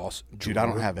that? Sauce Dude, drawer? I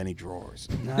don't have any drawers.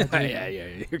 Nah, dude.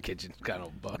 yeah. Your kitchen's kind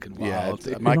of bucking wild.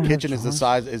 Yeah, dude. my don't have kitchen is the drawers?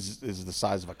 size is the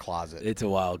size of a closet. It's a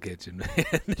wild kitchen, man.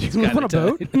 You live on a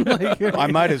boat? Like, I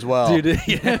might as well. Dude,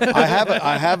 yeah.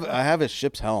 I have a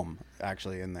ship's helm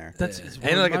actually in there. That's Yeah. it's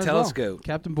And like a might as well. telescope.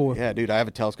 Captain Boy. Yeah, dude, I have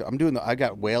a telescope. I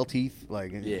got whale teeth.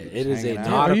 Like, Yeah, just it is hanging a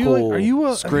out. Are you nautical are you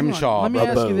a scrimshaw hang on, Let me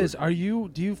ask you abode.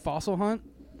 this: do you fossil hunt?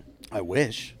 I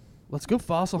wish. Let's go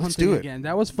fossil Let's hunting do it again.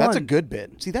 That was fun. That's a good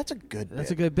bit. See, that's a good bit.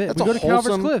 That's a good bit. That's We a go to Calvert's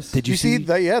wholesome- Cliffs. Did you see see-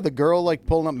 that? Yeah, the girl like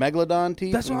pulling up megalodon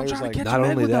teeth. That's what and I'm there was, trying to like, catch. Not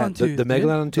only megalodon that, the tooth, dude.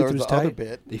 megalodon There tooth was was the other tight.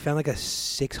 bit. They found like a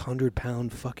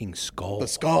 600-pound fucking skull. The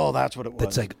skull. That's what it was.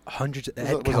 That's like hundreds. was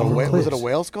at it, was, it a Calvert whale, was it a Cliffs.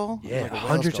 whale skull? It was Yeah, like a whale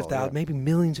hundreds skull, of thousands, yeah. maybe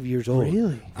millions of years old.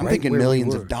 Really? I'm Right thinking where we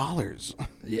millions were. of dollars.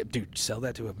 Yeah, dude, sell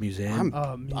that to a museum. I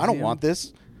don't museum? want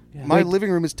this. Yeah. My Wait,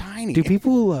 living room is tiny. Do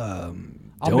people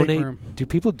I'll make donate? room. Do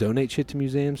people donate shit to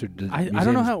museums or do I don't know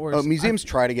museums- how it works. museums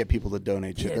try to get people to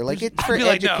donate shit. Yeah, They're like, there's- it's for I'd be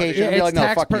like, no, education. Yeah, I'd be it's like, no,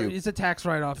 tax fuck you. It's a tax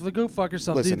write-off. Like, go fuck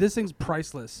yourself, Listen. dude. This thing's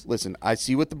priceless. Listen, I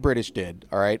see what the British did.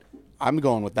 All right, I'm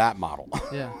going with that model.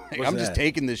 Yeah. Like, What's I'm just that?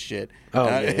 taking this shit. Oh,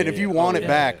 yeah, and if yeah, you yeah. want Oh, it yeah,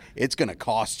 back, yeah. it's gonna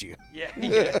cost you.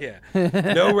 Yeah.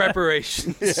 No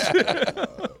reparations.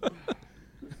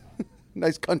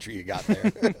 Nice country you got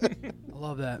there. I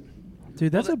love that.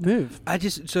 Dude, that's a move. I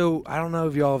don't know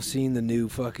if y'all have seen the new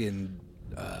fucking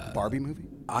Barbie movie?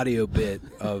 audio bit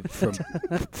of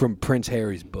from Prince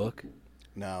Harry's book.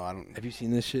 No, I don't. Have you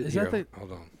seen this shit? Is Here, that the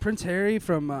hold on. Prince Harry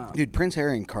from? Dude, Prince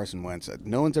Harry and Carson Wentz.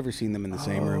 No one's ever seen them in the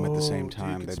same room at the same dude,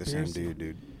 time. They're the same conspiracy.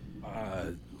 dude.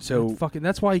 So fucking.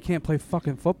 That's why he can't play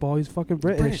fucking football. He's fucking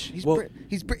British.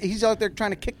 He's out there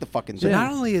trying to kick the fucking So thing.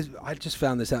 not only is I just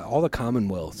found this out, all the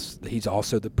Commonwealths he's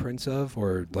also the prince of,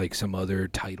 or like some other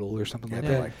title or something like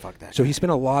they're that. like, fuck that. So he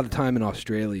spent a lot of time in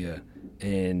Australia,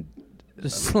 and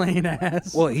Just slaying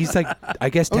ass. well, he's like, I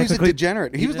guess Oh, he's a technically,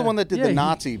 degenerate. He was the one that did Yeah, the he-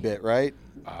 Nazi bit, right?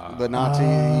 the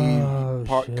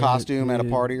Nazi shit, costume at a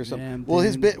dude. party or something. Damn, Well,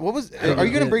 his dude. bit. What was? Are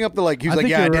you gonna bring up the like? He was I like,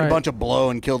 think yeah, I you're did a right. bunch of blow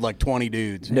and killed like 20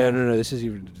 dudes. No. This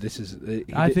is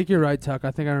I think you're right, Tuck.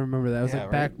 I think I remember that. It was Yeah,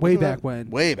 like right. way Wasn't back that- when.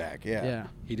 Way back, yeah. Yeah.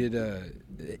 he did.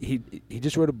 He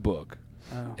just wrote a book.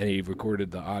 Oh. And he recorded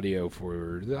the audio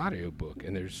for the audio book.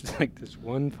 And there's like this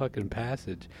one fucking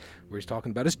passage where he's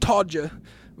talking about his Todja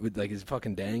with like his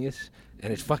fucking dangus.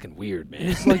 And it's fucking weird, man.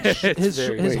 It's like his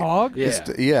very- hog. Yeah.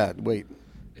 Yeah. Wait,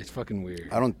 It's fucking weird.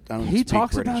 I don't. He speak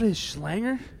talks British. about his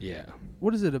schlanger. Yeah.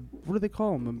 What is it? What do they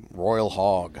call him? Royal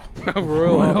Hog.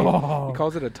 Royal. He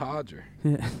calls it a Todger.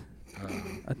 Yeah.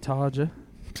 A Taja.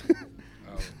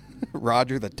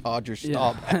 Roger the Todger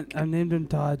Stop. Yeah. I named him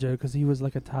Taja because he was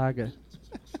like a tiger.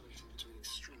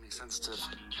 Extremely sensitive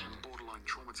and borderline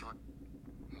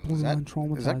traumatized. Is that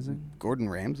Traumatizing. Gordon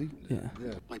Ramsay? Yeah.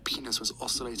 My penis was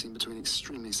oscillating between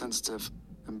extremely sensitive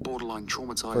and borderline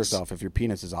traumatized. First off, if your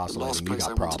penis is the last oscillating, you place I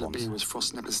got wanted to problems. be was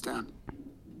Frostnipistan.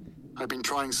 I'd been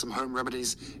trying some home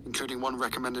remedies, including one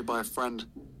recommended by a friend.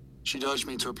 She'd urged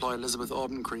me to apply Elizabeth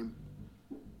Arden cream.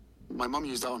 My mum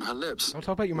used that on her lips. Don't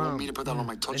talk about your You mom. want me to put that on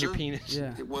my And your Todger? penis.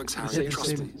 Yeah. It works, Yeah, Harry. the Trust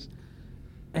same- me.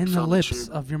 And the Found lips tube,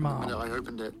 of your and The minute mom. I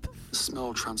opened it, the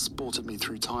smell transported me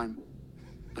through time.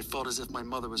 I felt as if my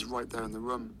mother was right there in the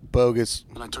room, Bogus.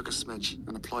 and I took a smidge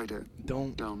and applied it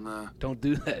Don't down there.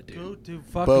 do that, dude. Go to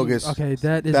fucking. Bogus. Okay,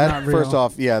 that is That not real. first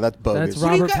off, yeah, that's bogus. That's What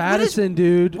do you Robert got- what is- Pattinson,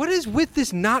 dude. What is with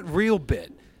this not real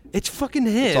bit? It's fucking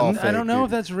It's all him. fake, I don't know dude.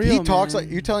 if that's real, He talks man.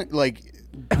 like you're telling like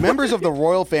members of the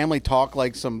royal family talk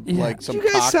like some Yeah. like some. You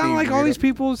guys sound Cockney like all weirdo. these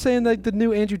people saying like the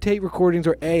new Andrew Tate recordings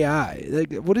are AI.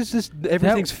 Like, what is this?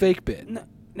 Everything's fake bit. No,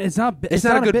 it's not. It's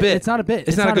not a good bit. It's not a bit.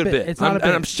 It's not a good bit. It's not a bit.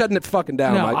 And I'm shutting it fucking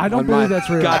down. No, I don't believe that's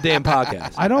real. Goddamn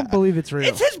podcast. I don't believe it's real.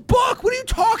 It's his book. What are you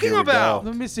talking Here we about? go.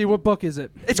 Let me see. What book is it?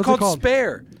 It's What's called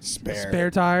Spare.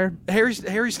 Spare tire.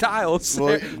 Harry Styles.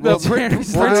 Well, No, well,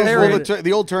 Prince well, Harry.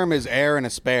 the old term is heir and a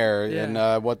spare, Yeah.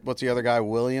 and what's the other guy?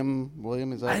 William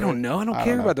is that? I right? don't know. I don't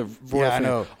care know. about the royal Yeah, I family.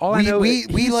 know. All I know we is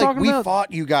he's like talking we about-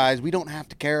 fought you guys. We don't have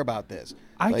to care about this.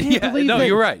 I Like- can't Yeah, believe no, that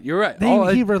you're right. You're right. All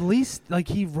I- he released, like,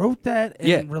 he wrote that and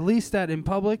Yeah. released that in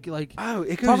public. Like, Oh,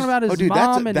 it goes. talking about his Oh, dude,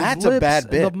 mom and that's his a lips, bad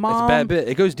bit. The It's a mom, it's a bad bit.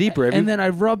 It goes deeper. and then I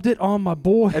rubbed it on my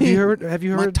boy. Have you heard? Have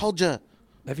you I heard? told you,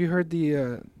 Have you heard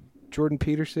the Jordan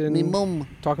Peterson me mum.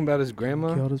 talking about his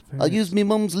grandma? Killed his I parents. used me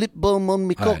mum's lip balm on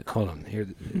me All cock. right, hold on. Here,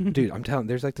 dude, I'm telling.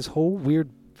 There's like this whole weird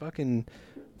fucking.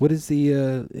 What is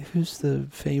the? Who's the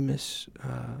famous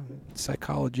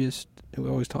psychologist who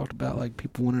always talked about like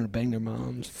people wanting to bang their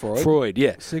moms? Freud?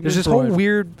 Yeah. Sigmund There's this Freud. whole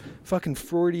weird fucking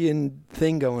Freudian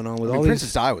thing going on with I mean, all Princess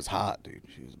these. Di was hot, dude.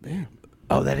 She was bam.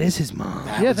 Oh, that is his mom.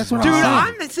 Yeah, that's what Dude, I'm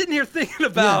saying. I'm sitting here thinking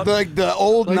about. Like the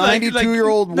old Like-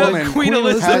 92-year-old no, woman Queen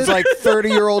Elizabeth. has like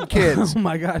 30-year-old kids. Oh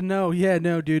my god, no, yeah,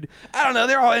 no, dude, I don't know.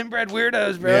 They're all inbred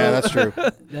weirdos, bro. Yeah, that's true.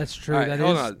 that's true. All right, That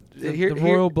hold is- on. The, Here- the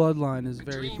here- royal bloodline is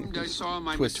very. Dreamed I saw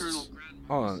my Twists. maternal grandmother.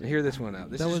 Hold on. Hear this one out.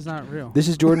 This That is, was not real. This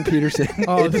is Jordan Peterson.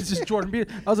 Oh, this is Jordan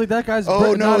Peterson. I was like, that guy's. Oh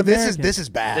Brit- no, not this American. is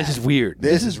bad. This is weird.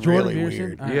 This is is Jordan really Peterson?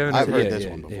 weird. All right. You haven't I've heard yeah, this yeah,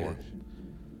 one before. yeah.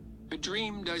 I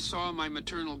dreamed I saw my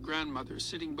maternal grandmother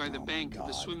sitting by the bank of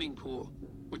the swimming pool,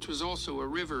 which was also a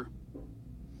river.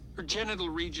 Her genital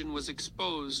region was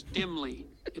exposed dimly.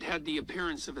 It had the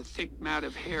appearance of a thick mat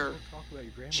of hair.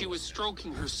 She was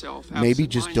stroking herself. Maybe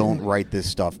just don't absent-mindedly. write this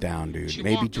stuff down, dude. She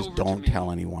Maybe walked just over to don't me tell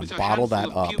anyone. with a Bottle that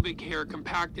handful of up. pubic hair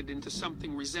compacted into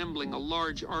something resembling a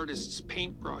large artist's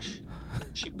paintbrush.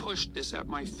 She pushed this at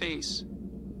my face.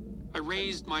 I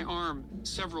raised my arm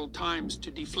several times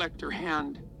to deflect her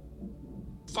hand.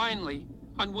 Finally,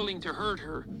 unwilling to hurt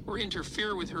her or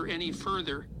interfere with her any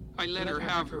further, I let her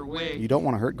have her way. You don't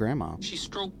want to hurt grandma. She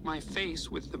stroked my face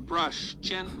with the brush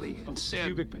gently and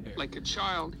said, Pubic hair. like a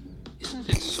child, "Isn't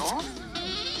it soft?"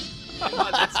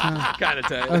 Kind of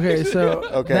tight. Okay, so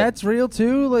Okay. that's real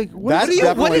too. Like, what That's is it?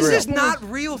 definitely What is real. this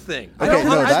not real thing? I Okay, don't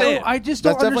no, understand. I just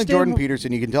That's don't definitely understand. Jordan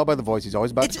Peterson. You can tell by the voice. He's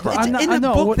always about to It's- cry. it's- I'm not, in I the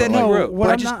know, book what, that he no, wrote, what but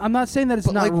I I'm just- not. I'm not saying that it's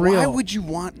But not like, real. why would you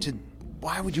want to?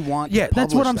 Why would you want? Yeah, to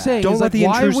That's what publish I'm that? saying. Don't is let like, the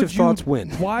why intrusive would you- thoughts win.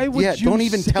 Why would Yeah, you don't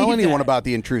even say tell anyone that? about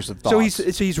the intrusive thoughts.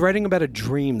 So he's writing about a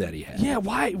dream that he had. Yeah,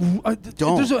 why?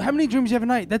 Don't. How many dreams you have a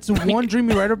night? That's the one dream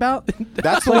you write about.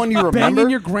 That's the one you remember.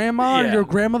 Banging your grandma Yeah. and your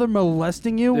grandmother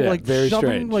molesting you, Yeah, like very shoving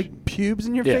strange. like pubes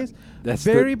in your Yeah, face. that's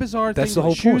very the- bizarre. that's thing the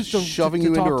whole to choose point. to Shoving to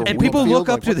you talk into a to And wheat people field, look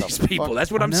up like, to what the these people. fuck?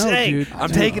 That's what I'm know, saying. dude. I'm I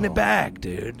taking know. it back,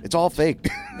 dude. It's all fake.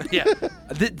 Yeah.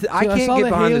 I Dude, can't I saw get the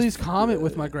behind Haley's this. Comet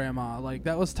with my grandma. Like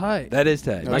that was tight. That is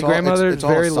tight. No, My it's all- grandmother it's is all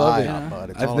a very psyop, loving. bud.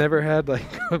 It's I've all- never had like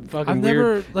a fucking I've weird,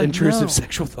 never, like, intrusive no.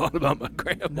 sexual thought about my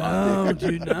grandma. No,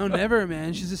 dude, no, never,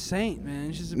 man. She's a saint,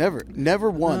 man. She's a,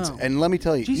 Never once. No. And let me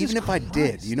tell you, Jesus even if I did,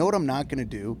 Christ. you know what I'm not going to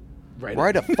do?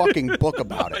 Write a fucking book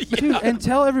about it. Dude, and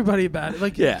tell everybody about it.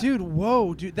 Like, Yeah.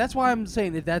 dude, that's why I'm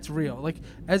saying that that's real. Like,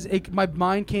 my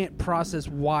mind can't process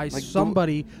why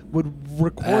somebody would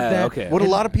record that. Okay. What a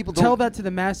lot of people don't tell that to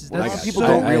the masses. A lot That's of people so-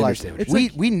 don't I realize understand what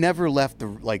you're we never left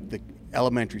the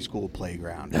elementary school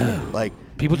playground. Like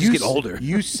People just get older.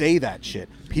 You say that shit,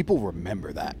 people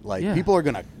remember that. Like Yeah. people are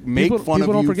gonna make fun people of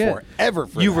don't you forget. forever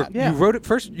for You that. Yeah. wrote it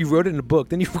first. You wrote it in a book.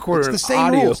 Then you recorded It's the an same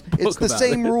audio rules. book It's the about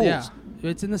same it. rules. Yeah.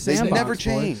 It's in the They sandbox. never boys.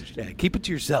 changed. Yeah, keep it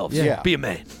to yourself. Yeah. Be a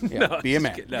man. Yeah, No, be a just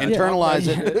man. kidding. No, Internalize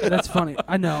it. That's funny.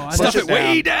 I know. I Stuff Push it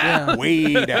way down. Yeah.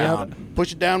 Way down.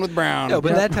 Push it down with Brown. No,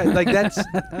 but that type, like that's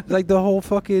like the whole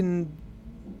fucking.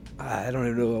 I don't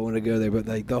even know if I want to go there, but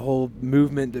like the whole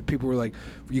movement that people were like,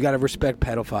 you got to respect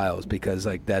pedophiles because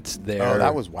like that's their. Oh,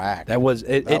 that was whack. That was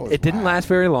it. That was It didn't whack. last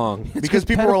very long. Because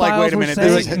people were like, pedophiles wait a were minute,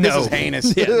 saying- this is No.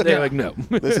 heinous. Yeah, they're like, no,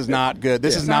 This is not good.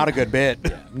 This is not a good bit.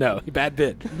 no, bad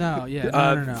bit. No, yeah,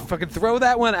 no. Fucking throw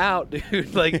that one out,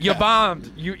 dude. Like you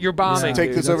bombed. You're bombing. Take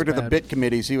dude, this over to that's the bad. bit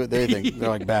committee, see what they think. They're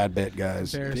like, bad bit,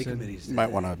 guys. Embarrassing. Big committees. Might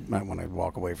want to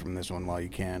walk away from this one while you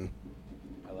can.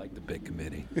 I like the bit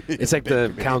committee. It's like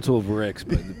the Council of Ricks,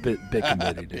 but the bit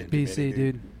committee, dude. BC,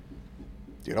 dude.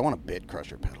 Dude, I want a bit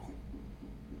crusher pedal.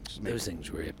 Just make Those things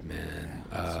rip, man.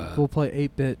 We'll play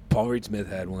 8-bit. Paul Reed Smith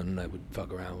had one, and I would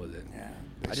fuck around with it. Yeah.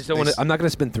 I just don't want to. I'm not going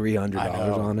to spend $300 I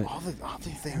know. on it. All the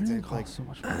things It that, like, costs so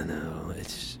much I money. know.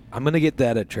 I'm going to get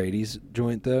that at Tradies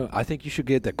joint though. I think you should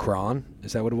get the Kron.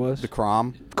 Is that what it was? the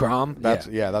Crom. Crom. That's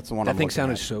that's the one. That I'm thing looking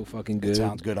sounded at. so fucking good. It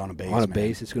sounds good on a bass. On a man.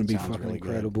 bass, it's going to be Sounds fucking really good.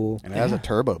 incredible. And it has a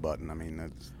turbo button. I mean,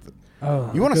 that's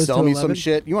Oh, you want it to goes sell to me 11? some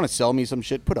shit? You want to sell me some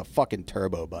shit? Put a fucking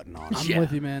turbo button on. I'm it. Yeah.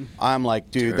 with you, man. I'm like,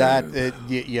 dude,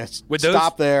 yes. With those-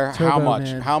 Stop there. How Turbo, much?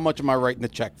 man. How much am I writing the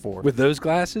check for? With those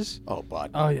glasses, oh, bud.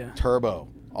 Oh, yeah. Turbo.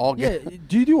 All Yeah. good.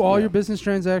 Do you do all Yeah. your business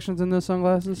transactions in those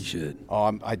sunglasses? you should.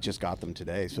 Oh, I just got them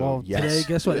today. So Well, yes. today,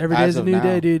 guess what? Every As day's a of new now.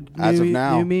 day, dude. As new, of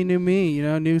now. new me, new me. You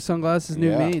know, new sunglasses,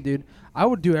 new Yeah. me, dude. I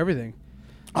would do everything.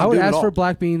 I I'm would doing it ask all. for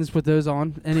black beans with those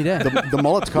on any day. The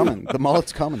mullet's coming. The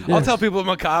mullet's coming. Yeah. I'll tell people I'm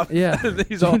a cop. Yeah.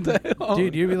 He's all day.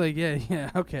 Dude, you'd be like,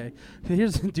 yeah, okay.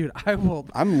 Here's, dude, I will.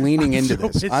 I'm leaning into so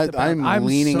this. pissed I'm about-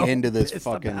 leaning so into this pissed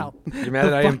fucking. about You're mad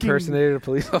that I the fucking- impersonated a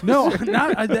police officer? No,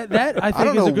 not that. I think don't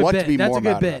is know a good what to bit. be That's more a good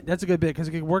mad bit. about. That's a good bit because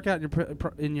it can work out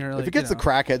in your. Like, If it gets you the know.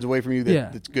 crackheads away from you, Yeah.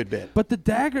 that's a good bit. But the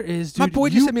dagger is, dude. My boy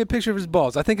just sent me a picture of his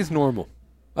balls. I think it's normal.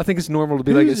 I think it's normal to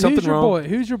be like, is something who's your wrong? boy?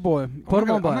 Who's your boy? Put him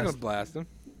on I'm not blast. gonna blast him.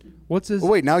 What's his? Oh,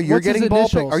 wait, now you're what's his getting ball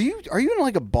pick. initials? Are you in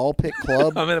like a ball pick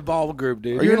club? I'm in a ball group,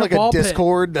 dude. Are you You're in in like a a ball pit.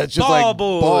 Discord that's just ball like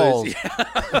boys? balls?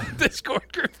 Yeah.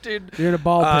 Discord group, dude. You're in a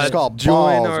ball Uh, It's pit. called Join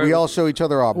balls. our- We all show each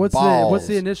other our What's balls.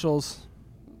 the initials?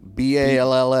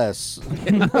 BALLS.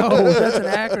 No, that's an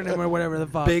acronym or whatever the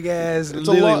fuck. Big ass It's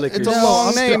a lily long- liquor. it's a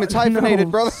long name. sta- It's hyphenated,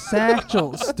 no, brother.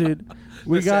 Satchels, dude.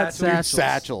 We The got satchel.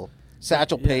 satchels.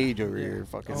 Satchel Yeah. Page over here.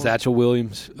 Fucking. Satchel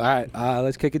Williams. All right,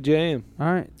 let's kick a jam.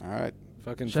 All right. All right.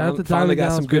 Fucking Shout out to finally got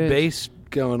Diamond some good Dallas bass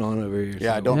going on over here.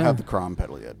 Yeah, I so- don't Yeah. have the Crom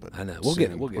pedal yet, but I know. We'll get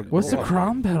it. soon. We'll get it. What's the We'll-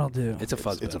 crom pedal do? It's a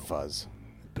fuzz. It's a pedal, fuzz.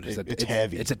 but it's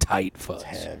heavy. It's a tight fuzz.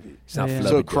 It's heavy. It's not Yeah.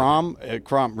 fluffy. So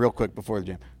Crom, real quick before the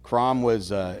jam. Crom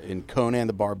was in Conan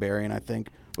the Barbarian, I think.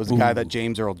 Was the guy that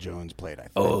James Earl Jones played, I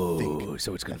think. Oh,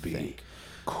 so it's gonna be. think.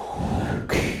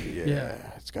 Yeah. Yeah,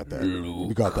 it's got that.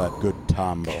 You got that good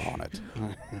timbre on it.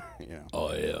 Yeah.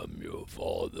 I am your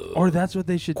father. Or that's what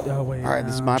they should. Oh wait. All right,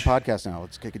 this is my podcast now.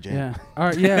 Let's kick a jam. Yeah. All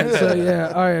right. Yeah. So yeah.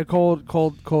 All right. Cold.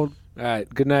 All right.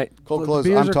 Good night. Cold The close.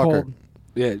 beers I'm are Tucker. cold.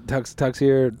 Yeah, Tux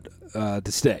here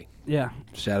to stay. Yeah.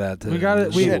 Shout out to We got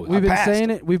it. the We, Shit, boys. I we've been passed. saying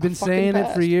it. We've been I fucking saying it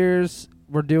for passed. years.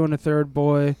 We're doing a third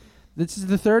boy. This is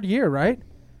the third year, right?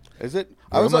 Is it?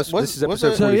 We're almost- this is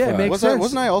episode So, yeah, it 45. makes was I, sense.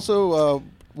 wasn't I also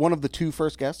one of the two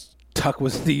first guests? Tuck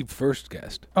was the first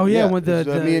guest. Oh yeah, with it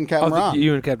was, the me and Captain Ron.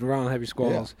 You and Captain Ron have your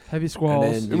squalls. heavy squalls.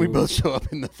 then- And we both show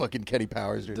up in the fucking Kenny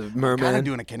Powers. The Kind merman. of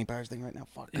doing a Kenny Powers thing right now.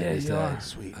 Fuck. Yeah, you are.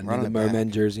 Sweet. I Running need the it back.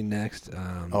 merman jersey next.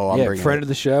 Oh, I'm yeah, bringing friend it. of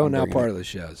the show, I'm now bringing part it. of the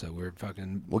show. So we're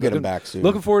fucking. We'll get him back soon.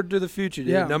 Looking forward to the future,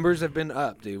 dude. Yeah. Numbers have been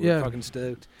up, dude. We're Yeah. fucking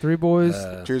stoked. Three boys.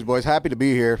 Cheers, boys. Happy to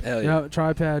be here. Hell yeah. Yeah,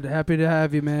 tripod. Happy to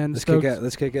have you, man. Let's Stoked.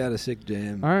 kick out a sick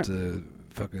jam All right. to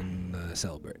fucking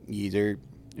celebrate. Either.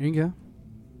 You can go.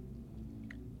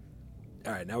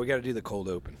 All right, now we got to do the cold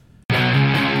open.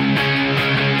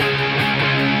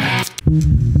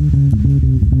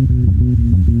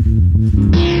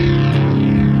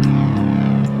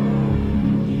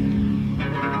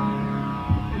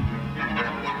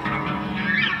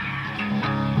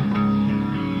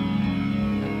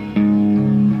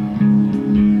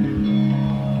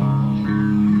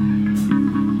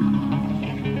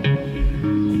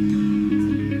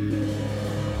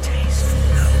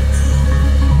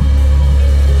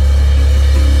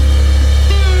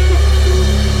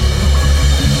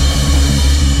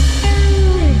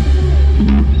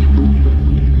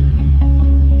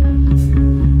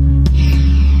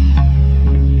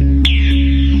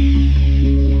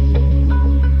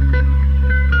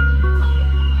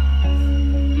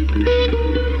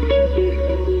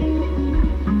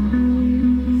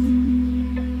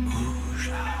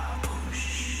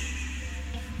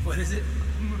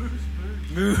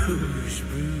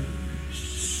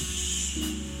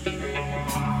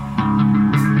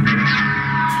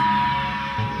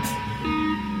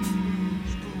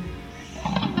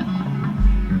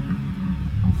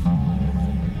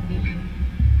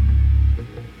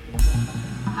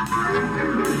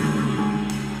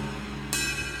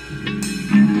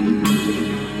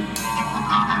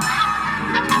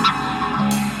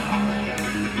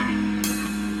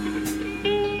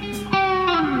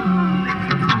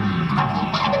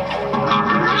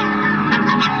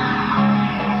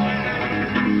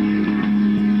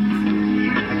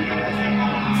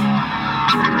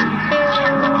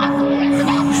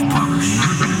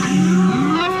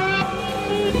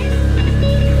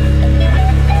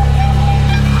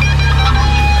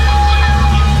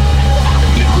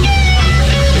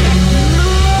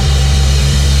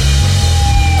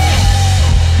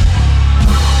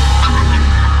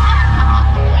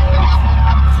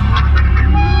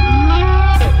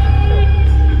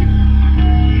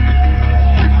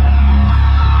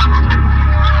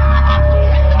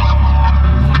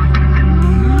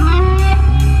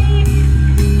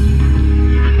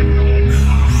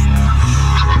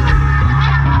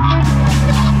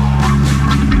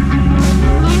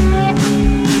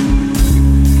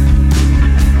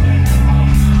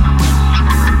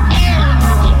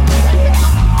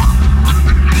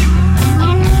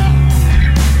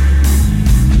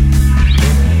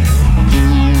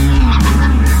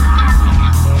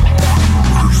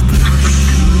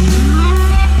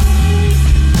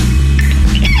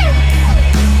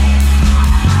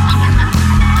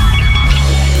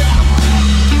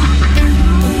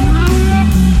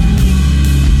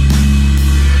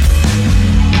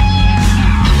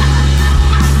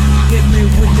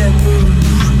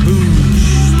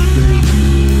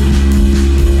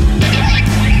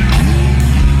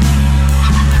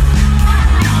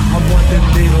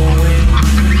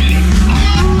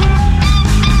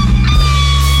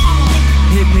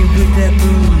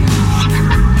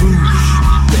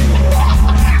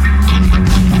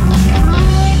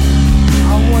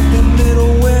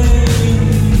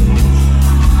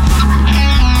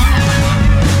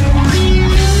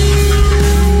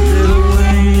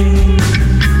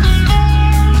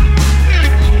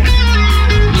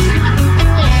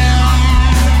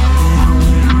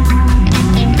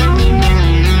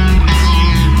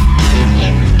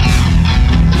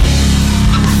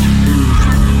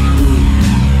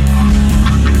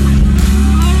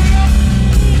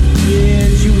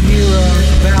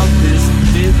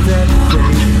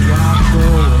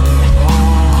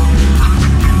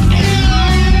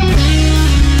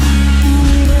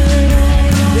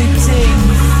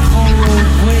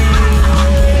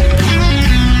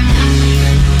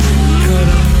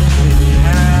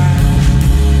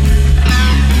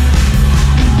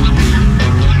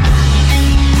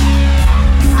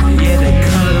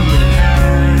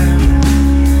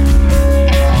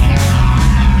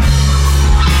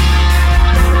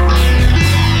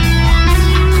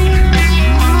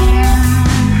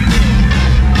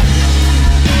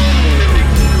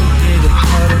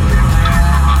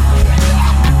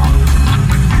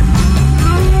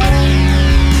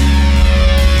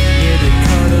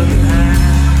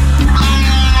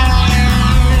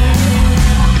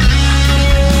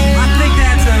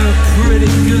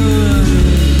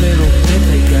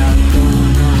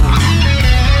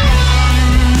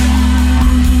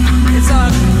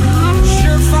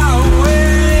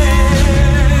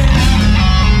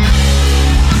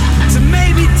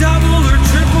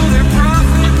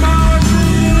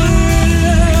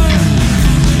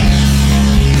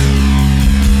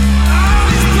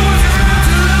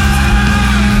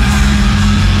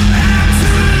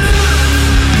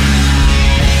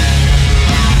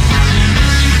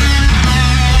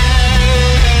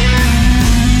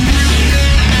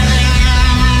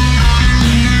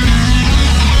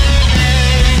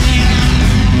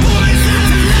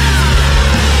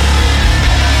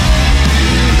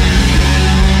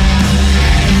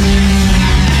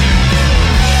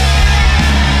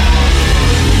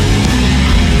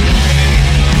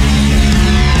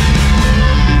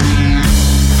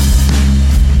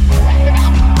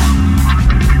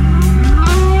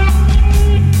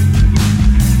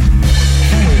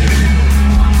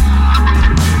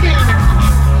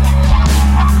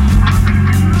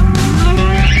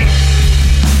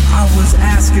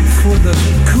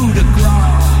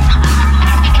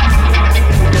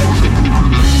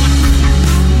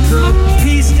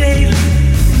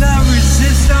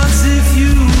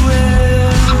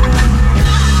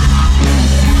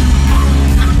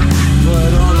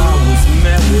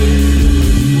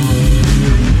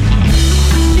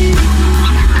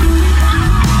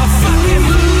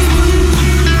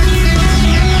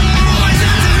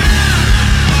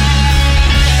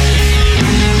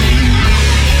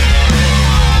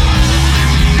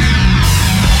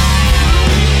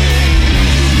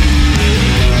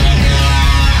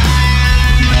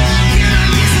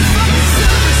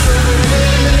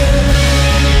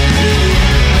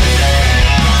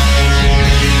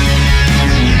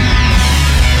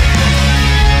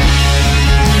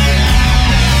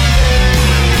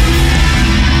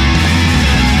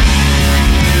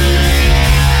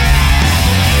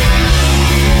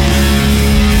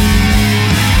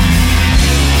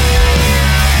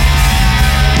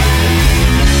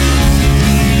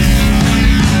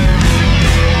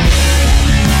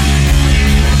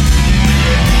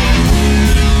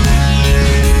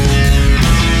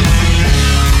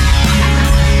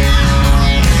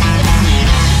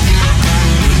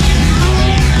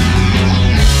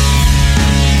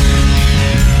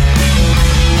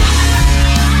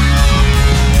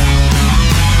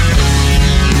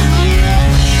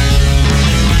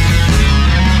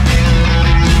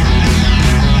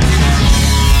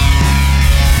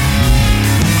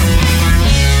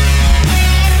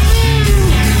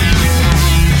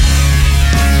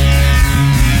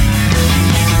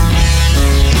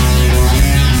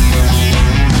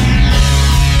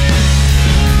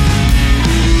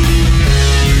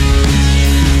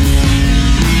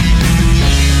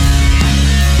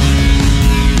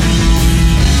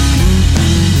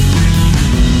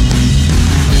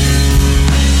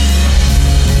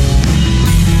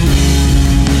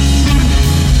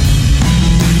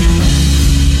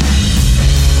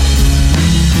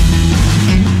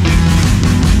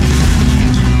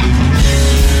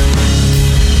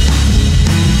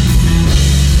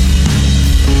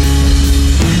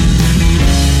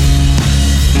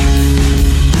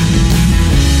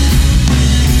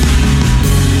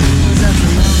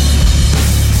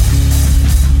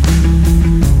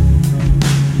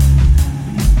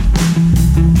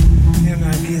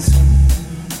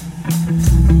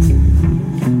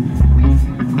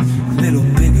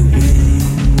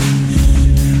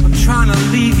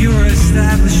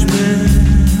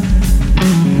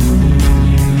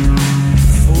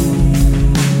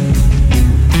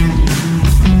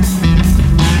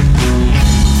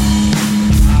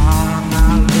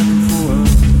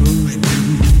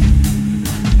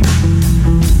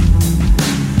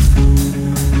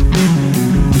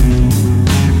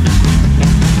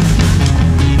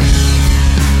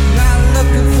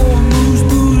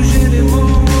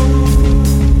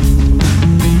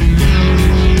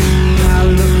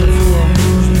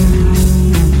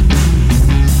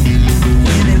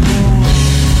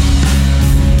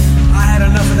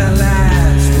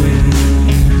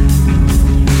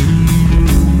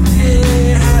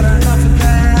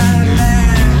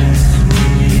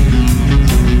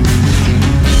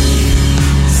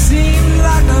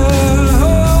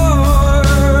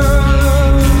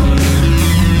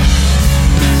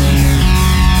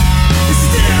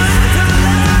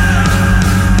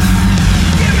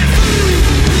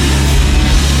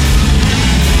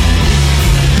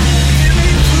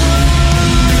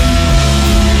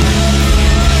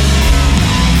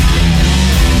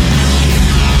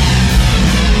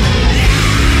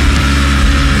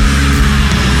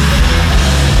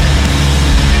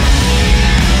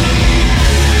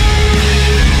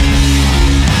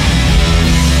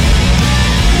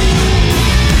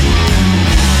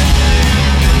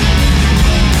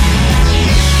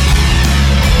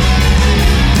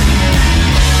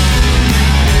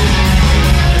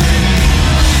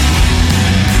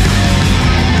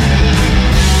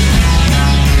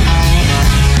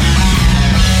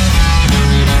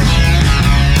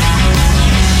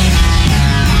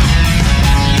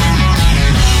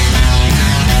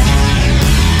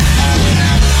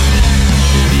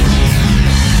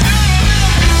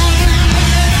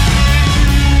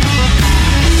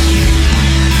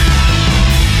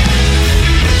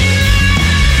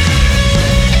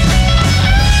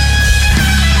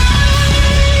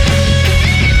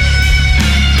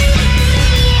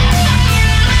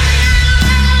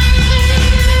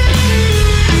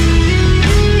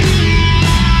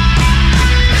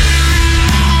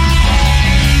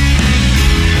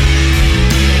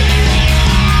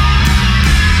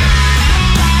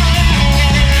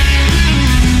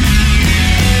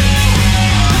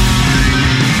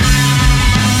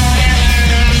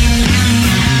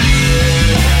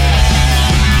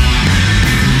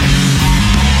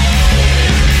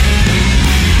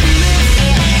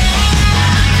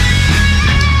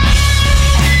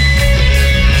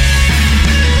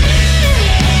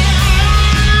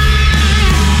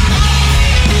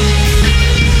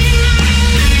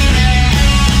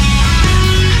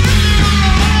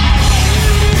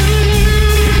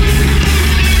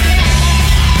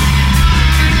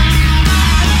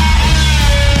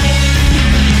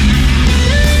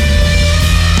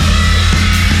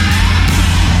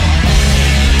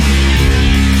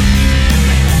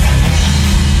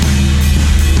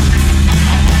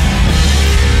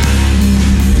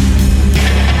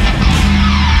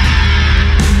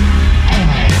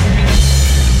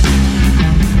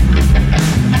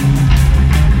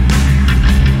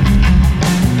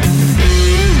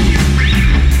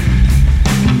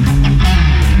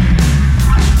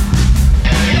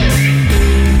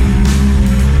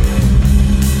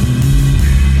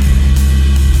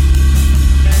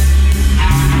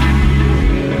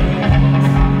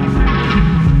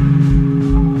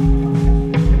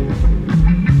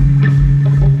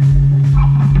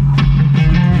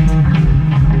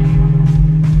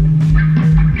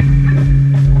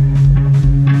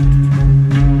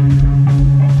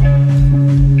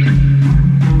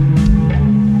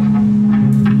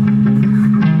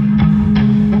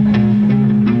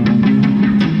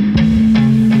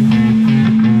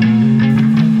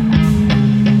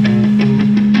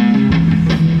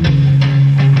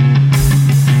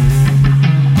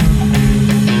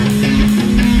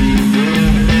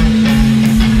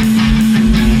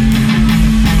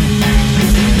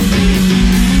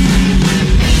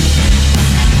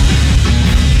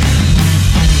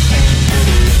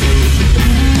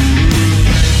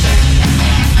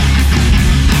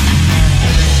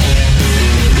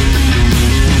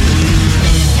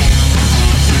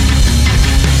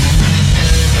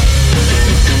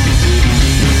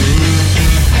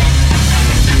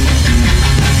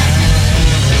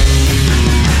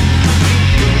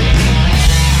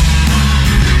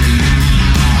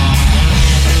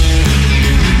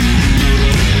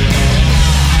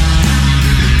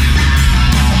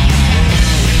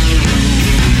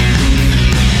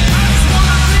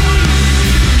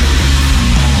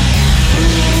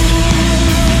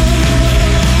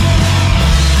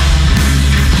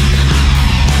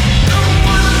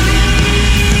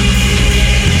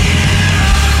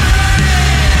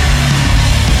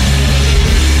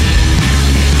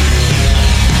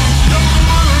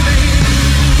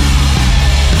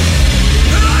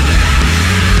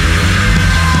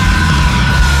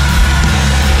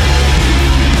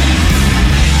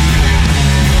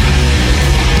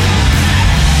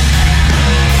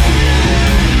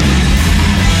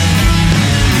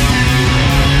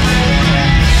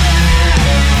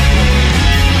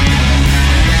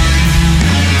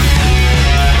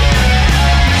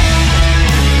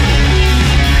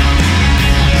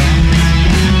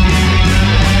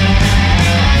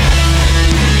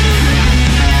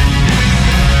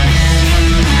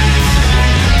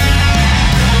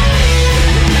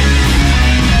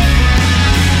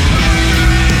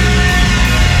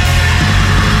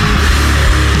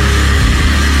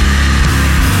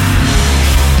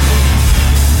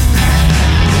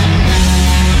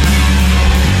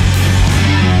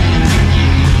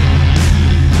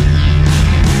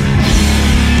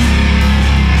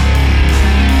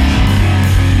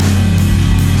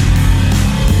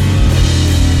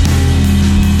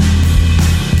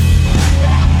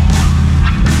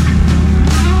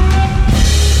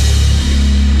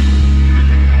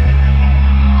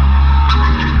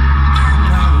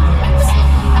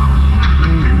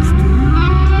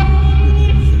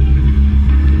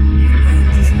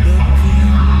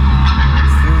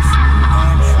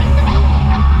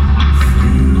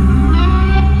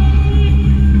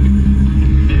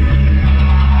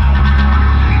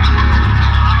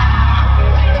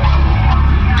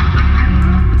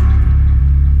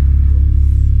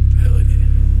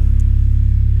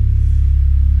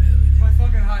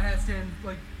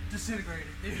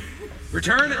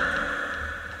 Return it.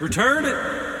 Return it.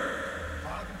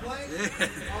 Yeah.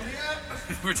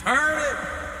 Return it.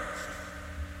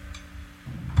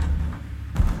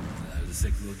 That was a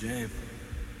sick little jam.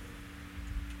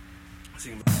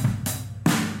 Sing.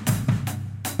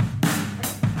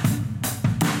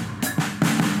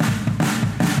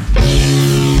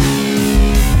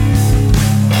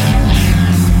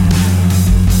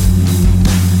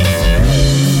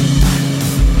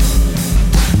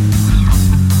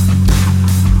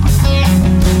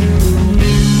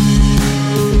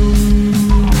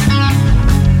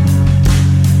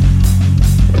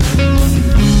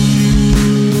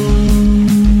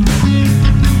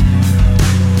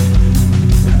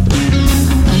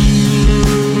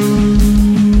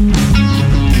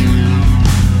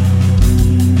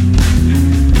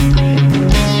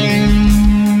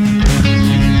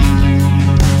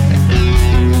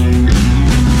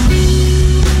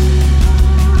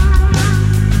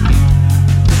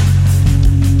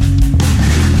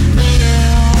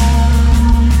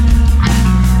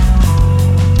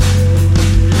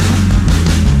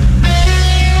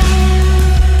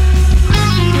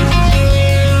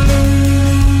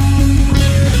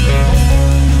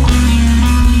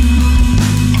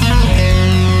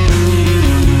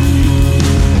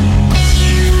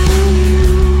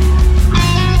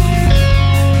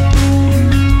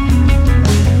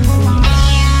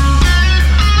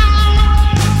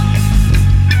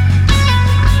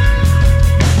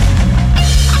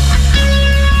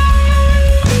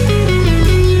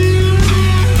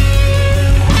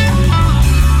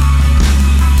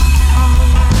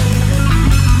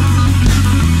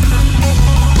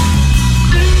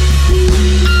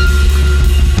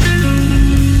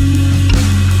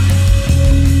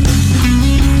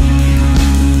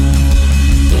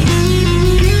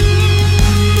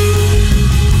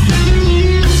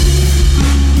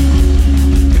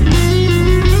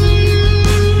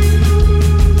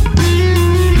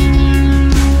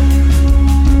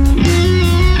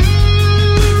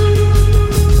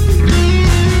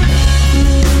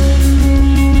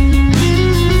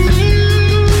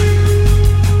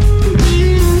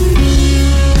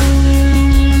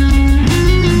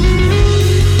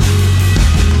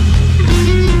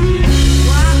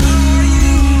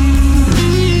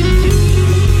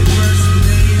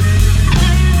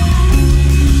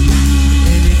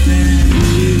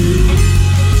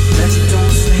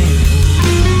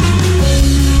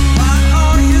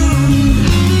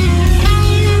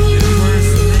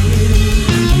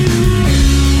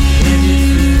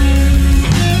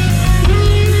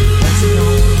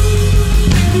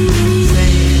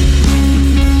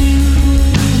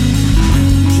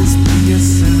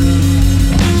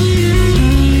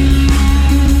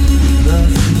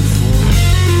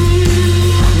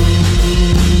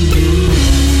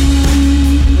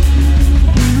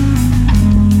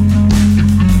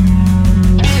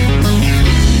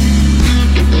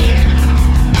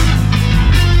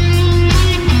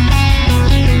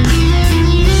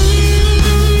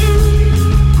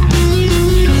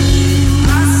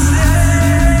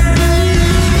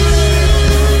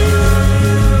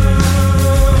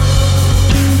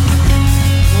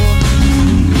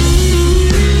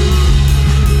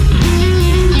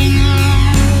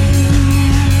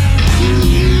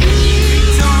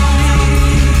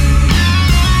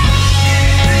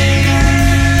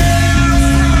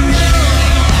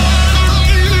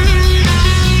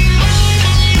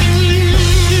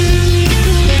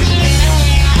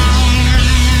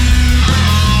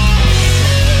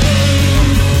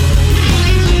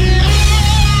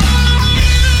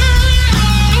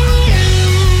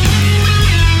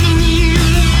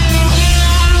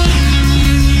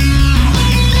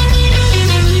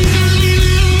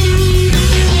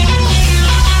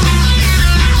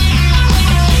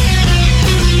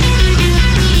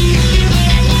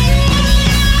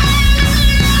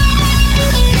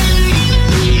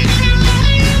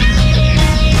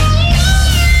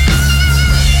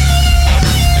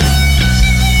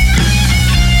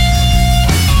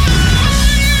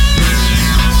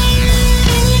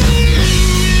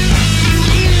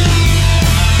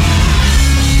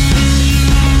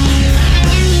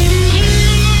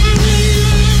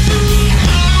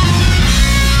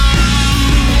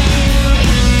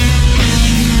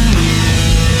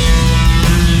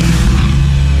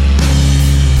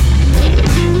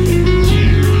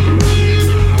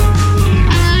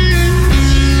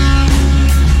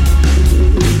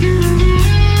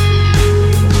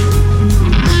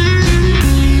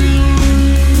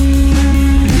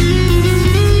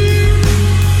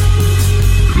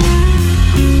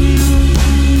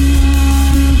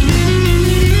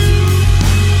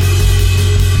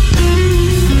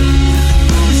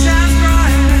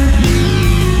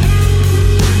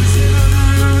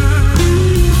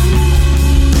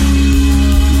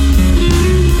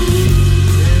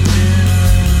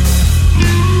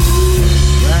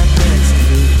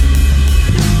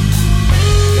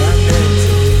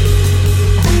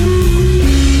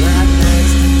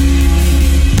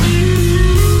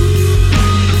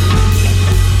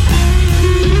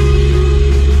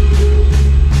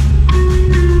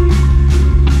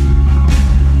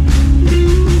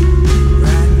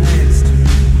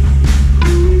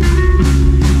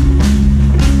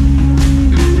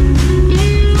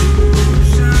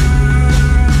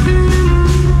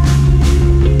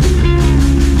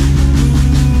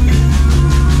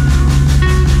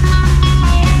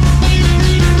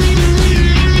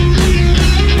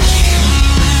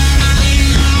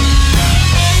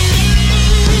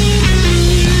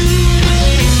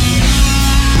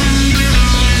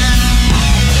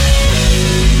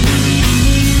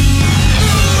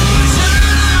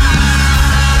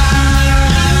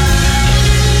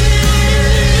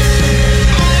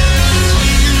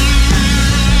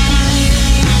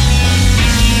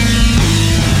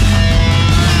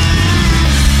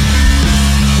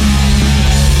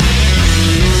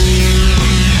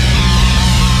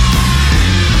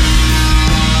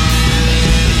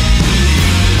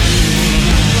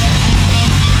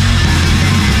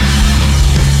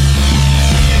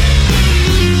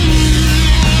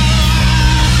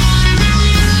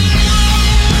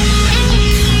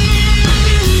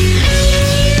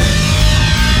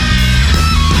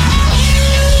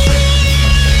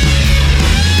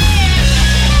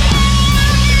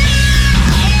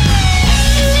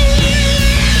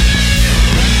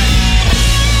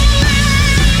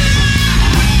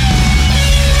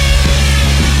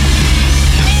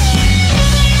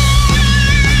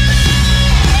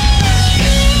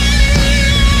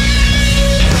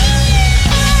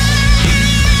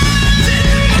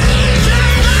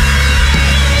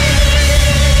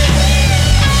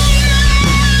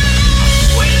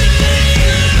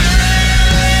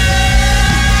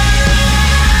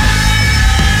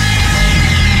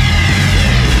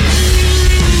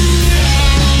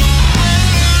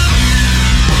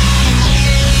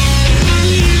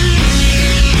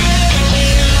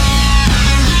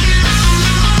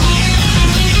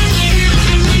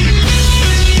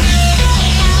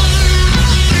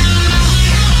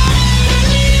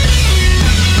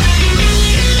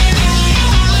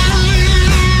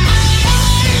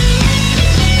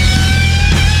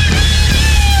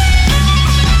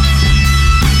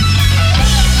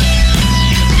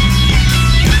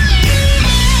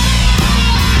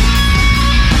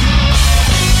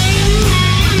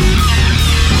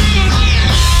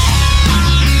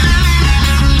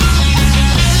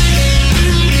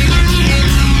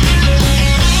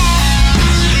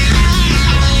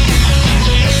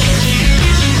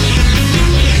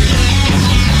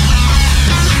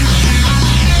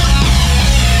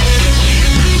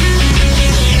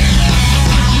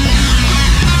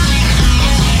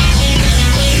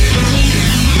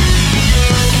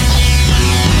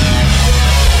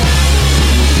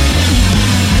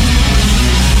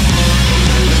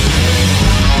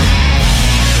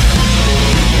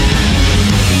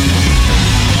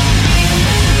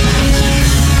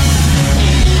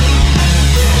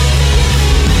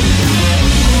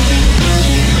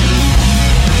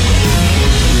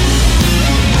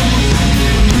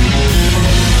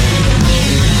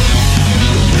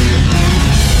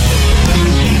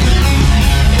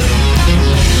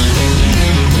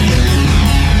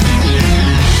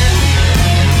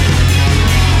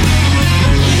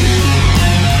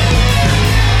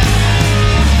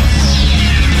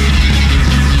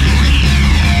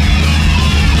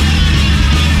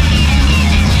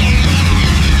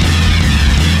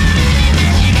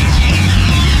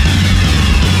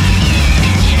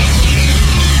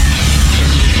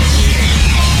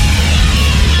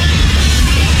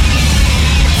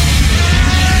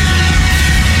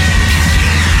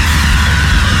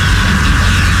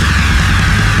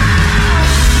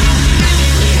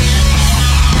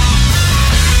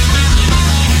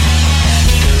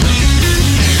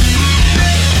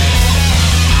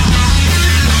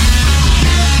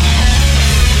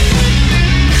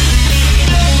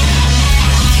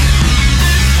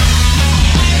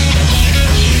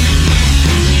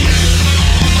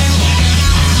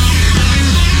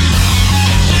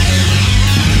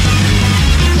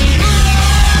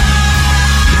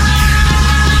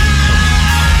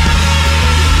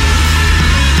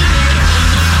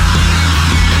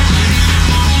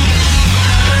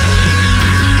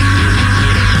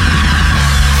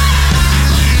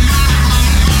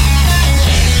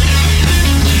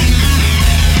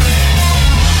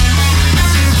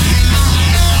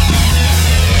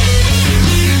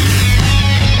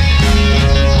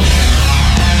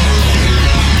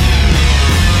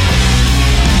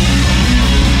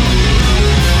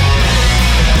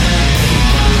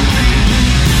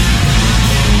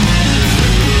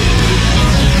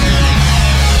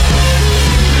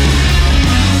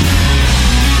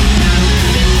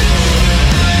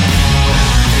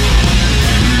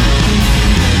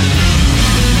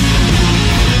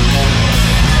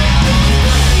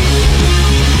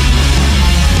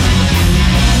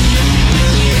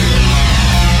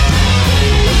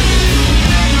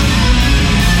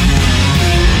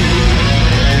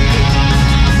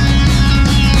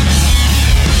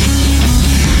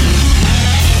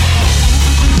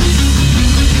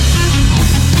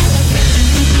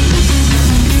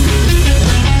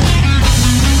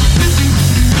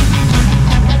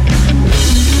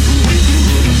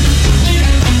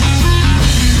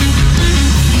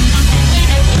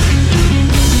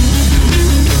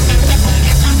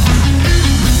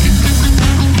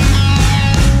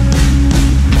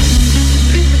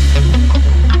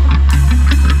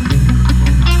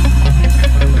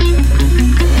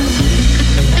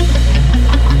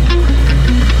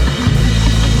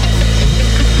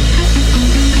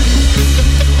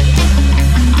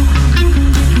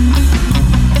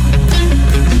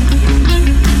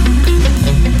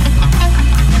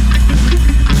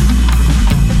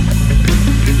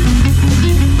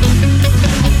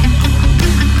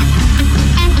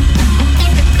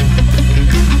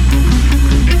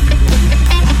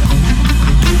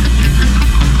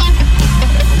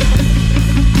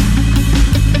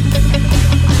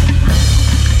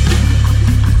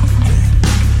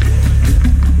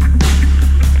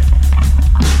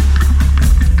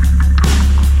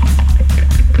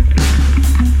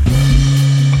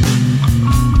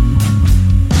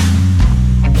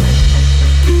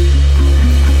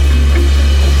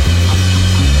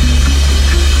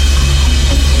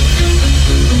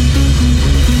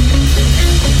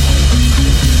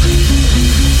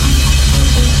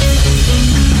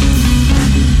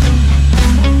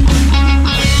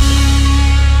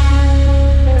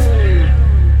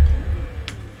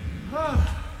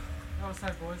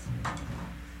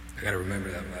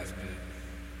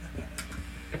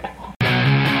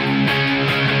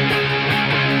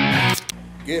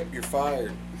 Skip, you're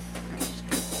fired.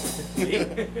 Just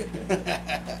kidding.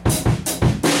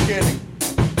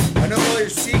 I know all your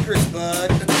secrets, bud.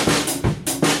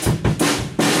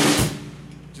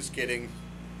 Just kidding.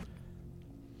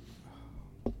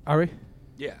 Are we?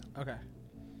 Yeah. Okay.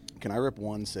 Can I rip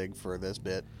one cig for this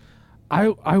bit? I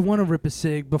want to rip a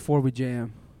cig before we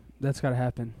jam. That's got to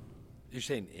happen. You're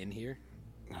saying in here?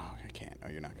 No, I can't. Oh,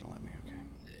 you're not gonna let me. Okay.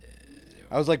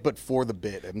 I was like, but for the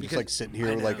bit, I'm just like sitting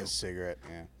here with like a cigarette.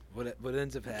 Yeah. What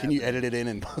ends up happening? Can you edit it in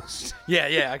and post?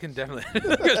 Yeah, I can definitely.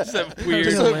 It's some weird,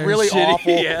 Just like really shitty,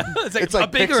 awful. Yeah, it's like a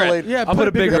bigger. pixelated. Yeah, I'll put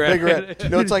a bigger.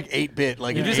 Cigarette. No, it's like 8-bit,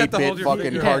 like You an just have to 8-bit hold your fucking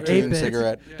finger. cartoon 8-bit.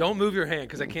 cigarette. Don't move your hand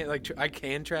because I can't like I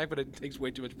can track, but it takes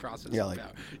way too much processing Yeah, like-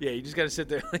 power. Yeah, you just got to sit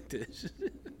there like this.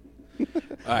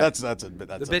 That's a bit.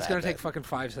 That's The bit's a gonna bad take bit. fucking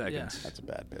 5 seconds. That's a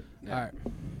bad bit. Yeah. All right.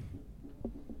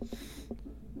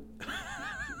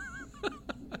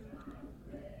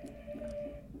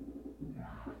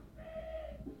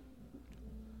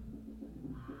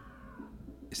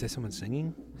 Is that someone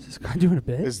singing? Is this guy doing a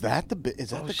bit? Is that the bit? Is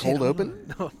that the shit, cold hold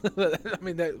open? on. No, I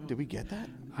mean that. Did we get that?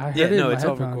 I heard Yeah, it in no, my it's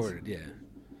all headphones. recorded. Yeah.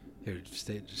 Here, just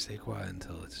stay quiet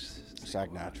until it's. It's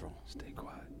act natural. Stay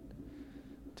quiet.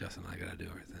 Justin and I gotta do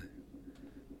our thing.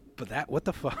 But what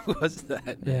the fuck was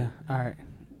that? Yeah. All right.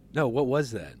 No, what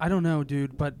was that? I don't know,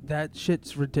 dude, but that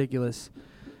shit's ridiculous.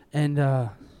 And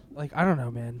like I don't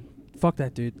know, man. Fuck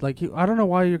that dude. Like I don't know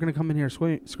why you're gonna come in here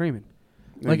screaming.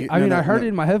 No, Like I heard it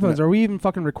in my headphones. No. Are we even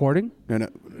fucking recording? No.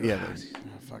 Yeah.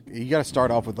 Fuck. You got to start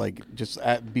off with like just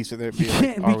be sitting there. Be You like,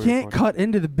 can't. are We can't recording? cut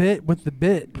into the bit with the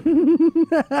bit.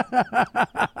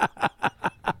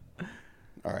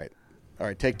 All right.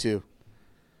 Take 2.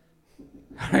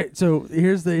 All right, so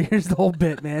here's the whole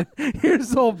bit, man. Here's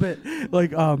the whole bit.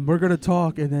 Like, we're gonna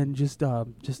talk, and then just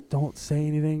don't say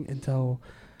anything until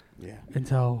Yeah. we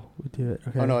do it.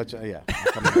 Okay. Oh no. It's yeah.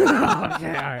 Okay. All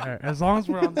right. As long as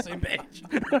we're on the same page.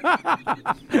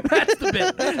 That's the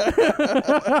bit.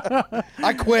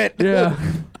 I quit. Yeah.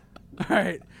 All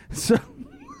right. So.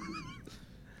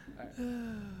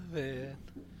 Man.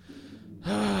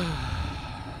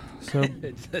 So.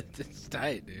 It's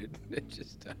tight, dude. It's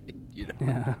just tight. You know.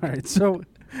 Yeah. All right. So.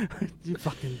 You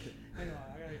fucking.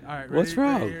 All right. What's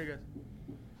ready? wrong? Here you go.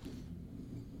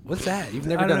 What's that? You've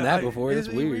never I don't done know, that before. That's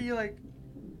where weird. you like,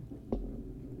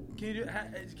 can you do?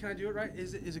 Can I do it right?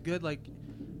 Is it good? Like,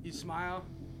 you smile.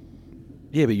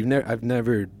 Yeah, but I've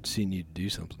never seen you do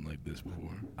something like this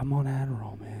before. I'm on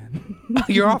Adderall, man.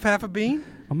 You're off half a bean?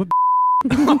 I'm a.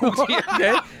 Okay.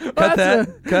 Cut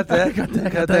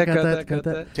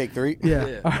that. Take 3. Yeah.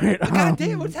 Yeah. All right. God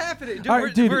damn, what's happening? Dude, all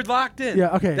right, dude. we're locked in.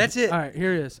 Yeah. Okay. That's it. All right.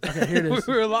 Here it is. Okay. Here it is.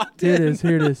 We're locked Here in. it is.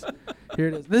 Here it is. Here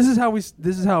it is. This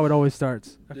is how it always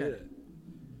starts. Okay. Yeah.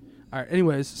 All right.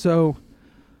 Anyways, so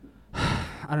I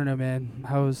don't know, man.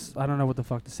 I don't know what the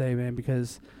fuck to say, man,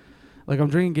 because like I'm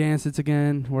drinking Gansets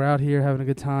again. We're out here having a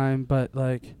good time, but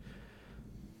like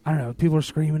I don't know. People are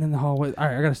screaming in the hallway. All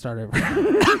right, I gotta start over.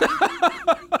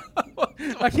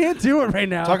 I can't do it right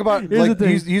now. Talk about Here's like the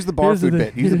thing. use the bar Here's the food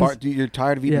thing. bit. Use the bar. Here's- You're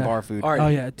tired of eating Yeah. bar food. All right. Oh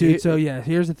yeah, dude. So yeah,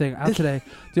 here's the thing. Out today,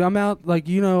 dude. I'm out. Like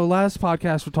last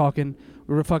podcast we're talking.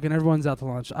 We were fucking. Everyone's out to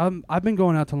lunch. I've been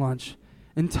going out to lunch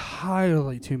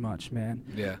entirely too much, man.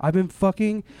 Yeah. I've been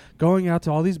fucking going out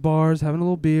to all these bars, having a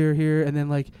little beer here, and then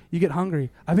like you get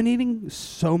hungry. I've been eating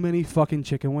so many fucking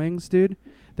chicken wings, dude,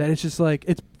 that it's just like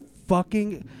it's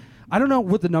fucking. I don't know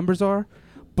what the numbers are,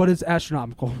 but it's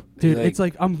astronomical, dude. like- It's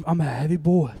like I'm a heavy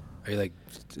boy. Are you like,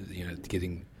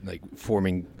 getting like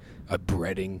forming a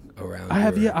breading around? I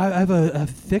have your- I have a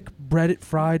thick breaded,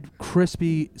 fried,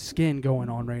 crispy skin going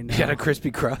on right now. You got a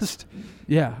crispy crust?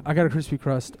 Yeah, I got a crispy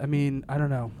crust. I mean, I don't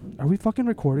know. Are we fucking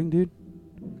recording, dude?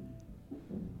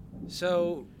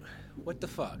 So, what the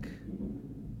fuck?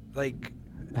 Like,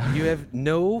 you have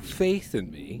no faith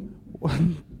in me.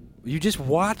 You just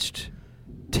watched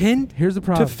 10 Here's the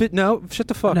problem. No, shut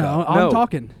the fuck No, up. I'm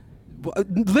talking. Well,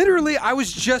 literally, I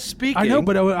was just speaking. I know,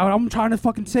 but I'm trying to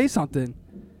fucking say something.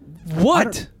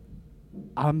 What?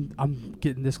 I'm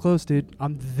getting this close, dude.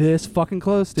 I'm this fucking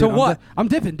close, dude. To what? I'm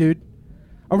dipping, dude.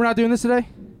 Are we not doing this today?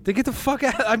 Then get the fuck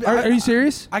out. Are you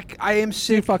serious? I am Dude,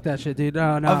 sick fuck that shit, dude.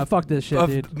 No, of- fuck this shit, of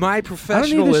dude. my I don't need this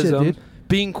professionalism shit, dude.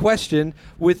 being questioned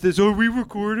with this. Are we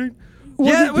recording?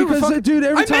 Well, yeah, dude, we were because fucking, dude,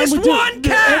 every I time missed we do one dude,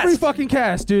 cast. every fucking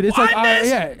cast, dude. It's like I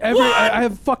missed I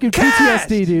have fucking cast.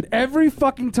 PTSD, dude. Every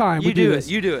fucking time You we do it. this.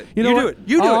 You do it. You know You what? do it.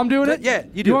 You do Oh, it. I'm doing it. Yeah,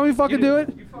 you do You want me it. to fucking You do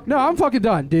do it? No, I'm fucking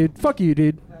done, dude. Fuck you,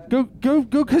 dude.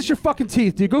 Go kiss your fucking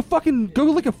teeth, dude. Go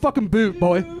lick a fucking boot,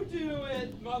 boy. You do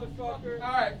it, motherfucker.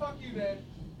 All right, fuck you, man.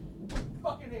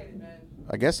 Fucking hate it, man.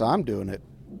 I guess I'm doing it.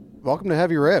 Welcome to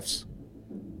Heavy Riffs.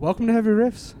 Welcome to Heavy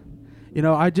Riffs. You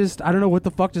know, I don't know what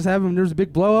the fuck just happened. There was a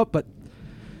big blow up, but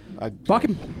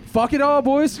fuck it all,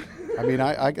 boys. I mean,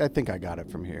 I think I got it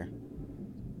from here.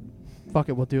 Fuck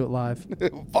it, we'll do it live.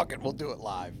 Fuck it, we'll do it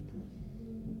live.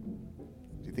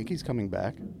 Do you think he's coming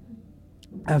back?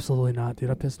 Absolutely not, dude.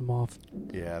 I pissed him off.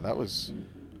 Yeah, that was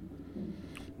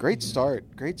great start.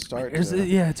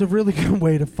 It's a really good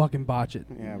way to fucking botch it.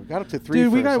 Yeah, we got up to 3.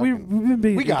 Dude, we've been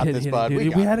being we got this, bud.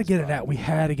 Dude. We had to get it out. We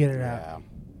had to get it out.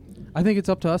 I think it's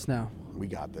up to us now. We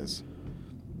got this.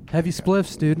 Heavy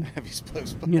spliffs, dude. Heavy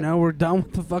spliffs. You know, we're done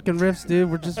with the fucking riffs,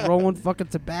 dude. We're just rolling fucking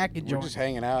tobacco joints. We're just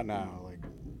hanging out now. Like,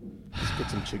 let's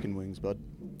get some chicken wings, bud.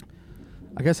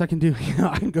 I guess I can do.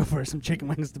 I can go for some chicken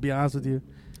wings. To be honest with you,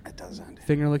 it does sound.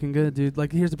 Finger looking good, dude.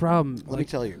 Like, here's the problem. Let me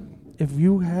tell you. If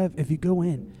you go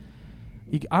in,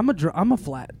 I'm a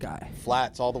flat guy.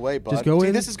 Flats all the way, bud. Just go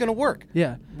in. This is gonna work.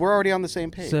 Yeah, we're already on the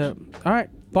same page. So, all right,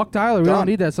 fuck Tyler. We don't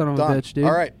need that son of a bitch, dude.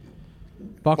 All right.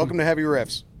 Fuck Welcome to Heavy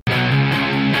Riffs.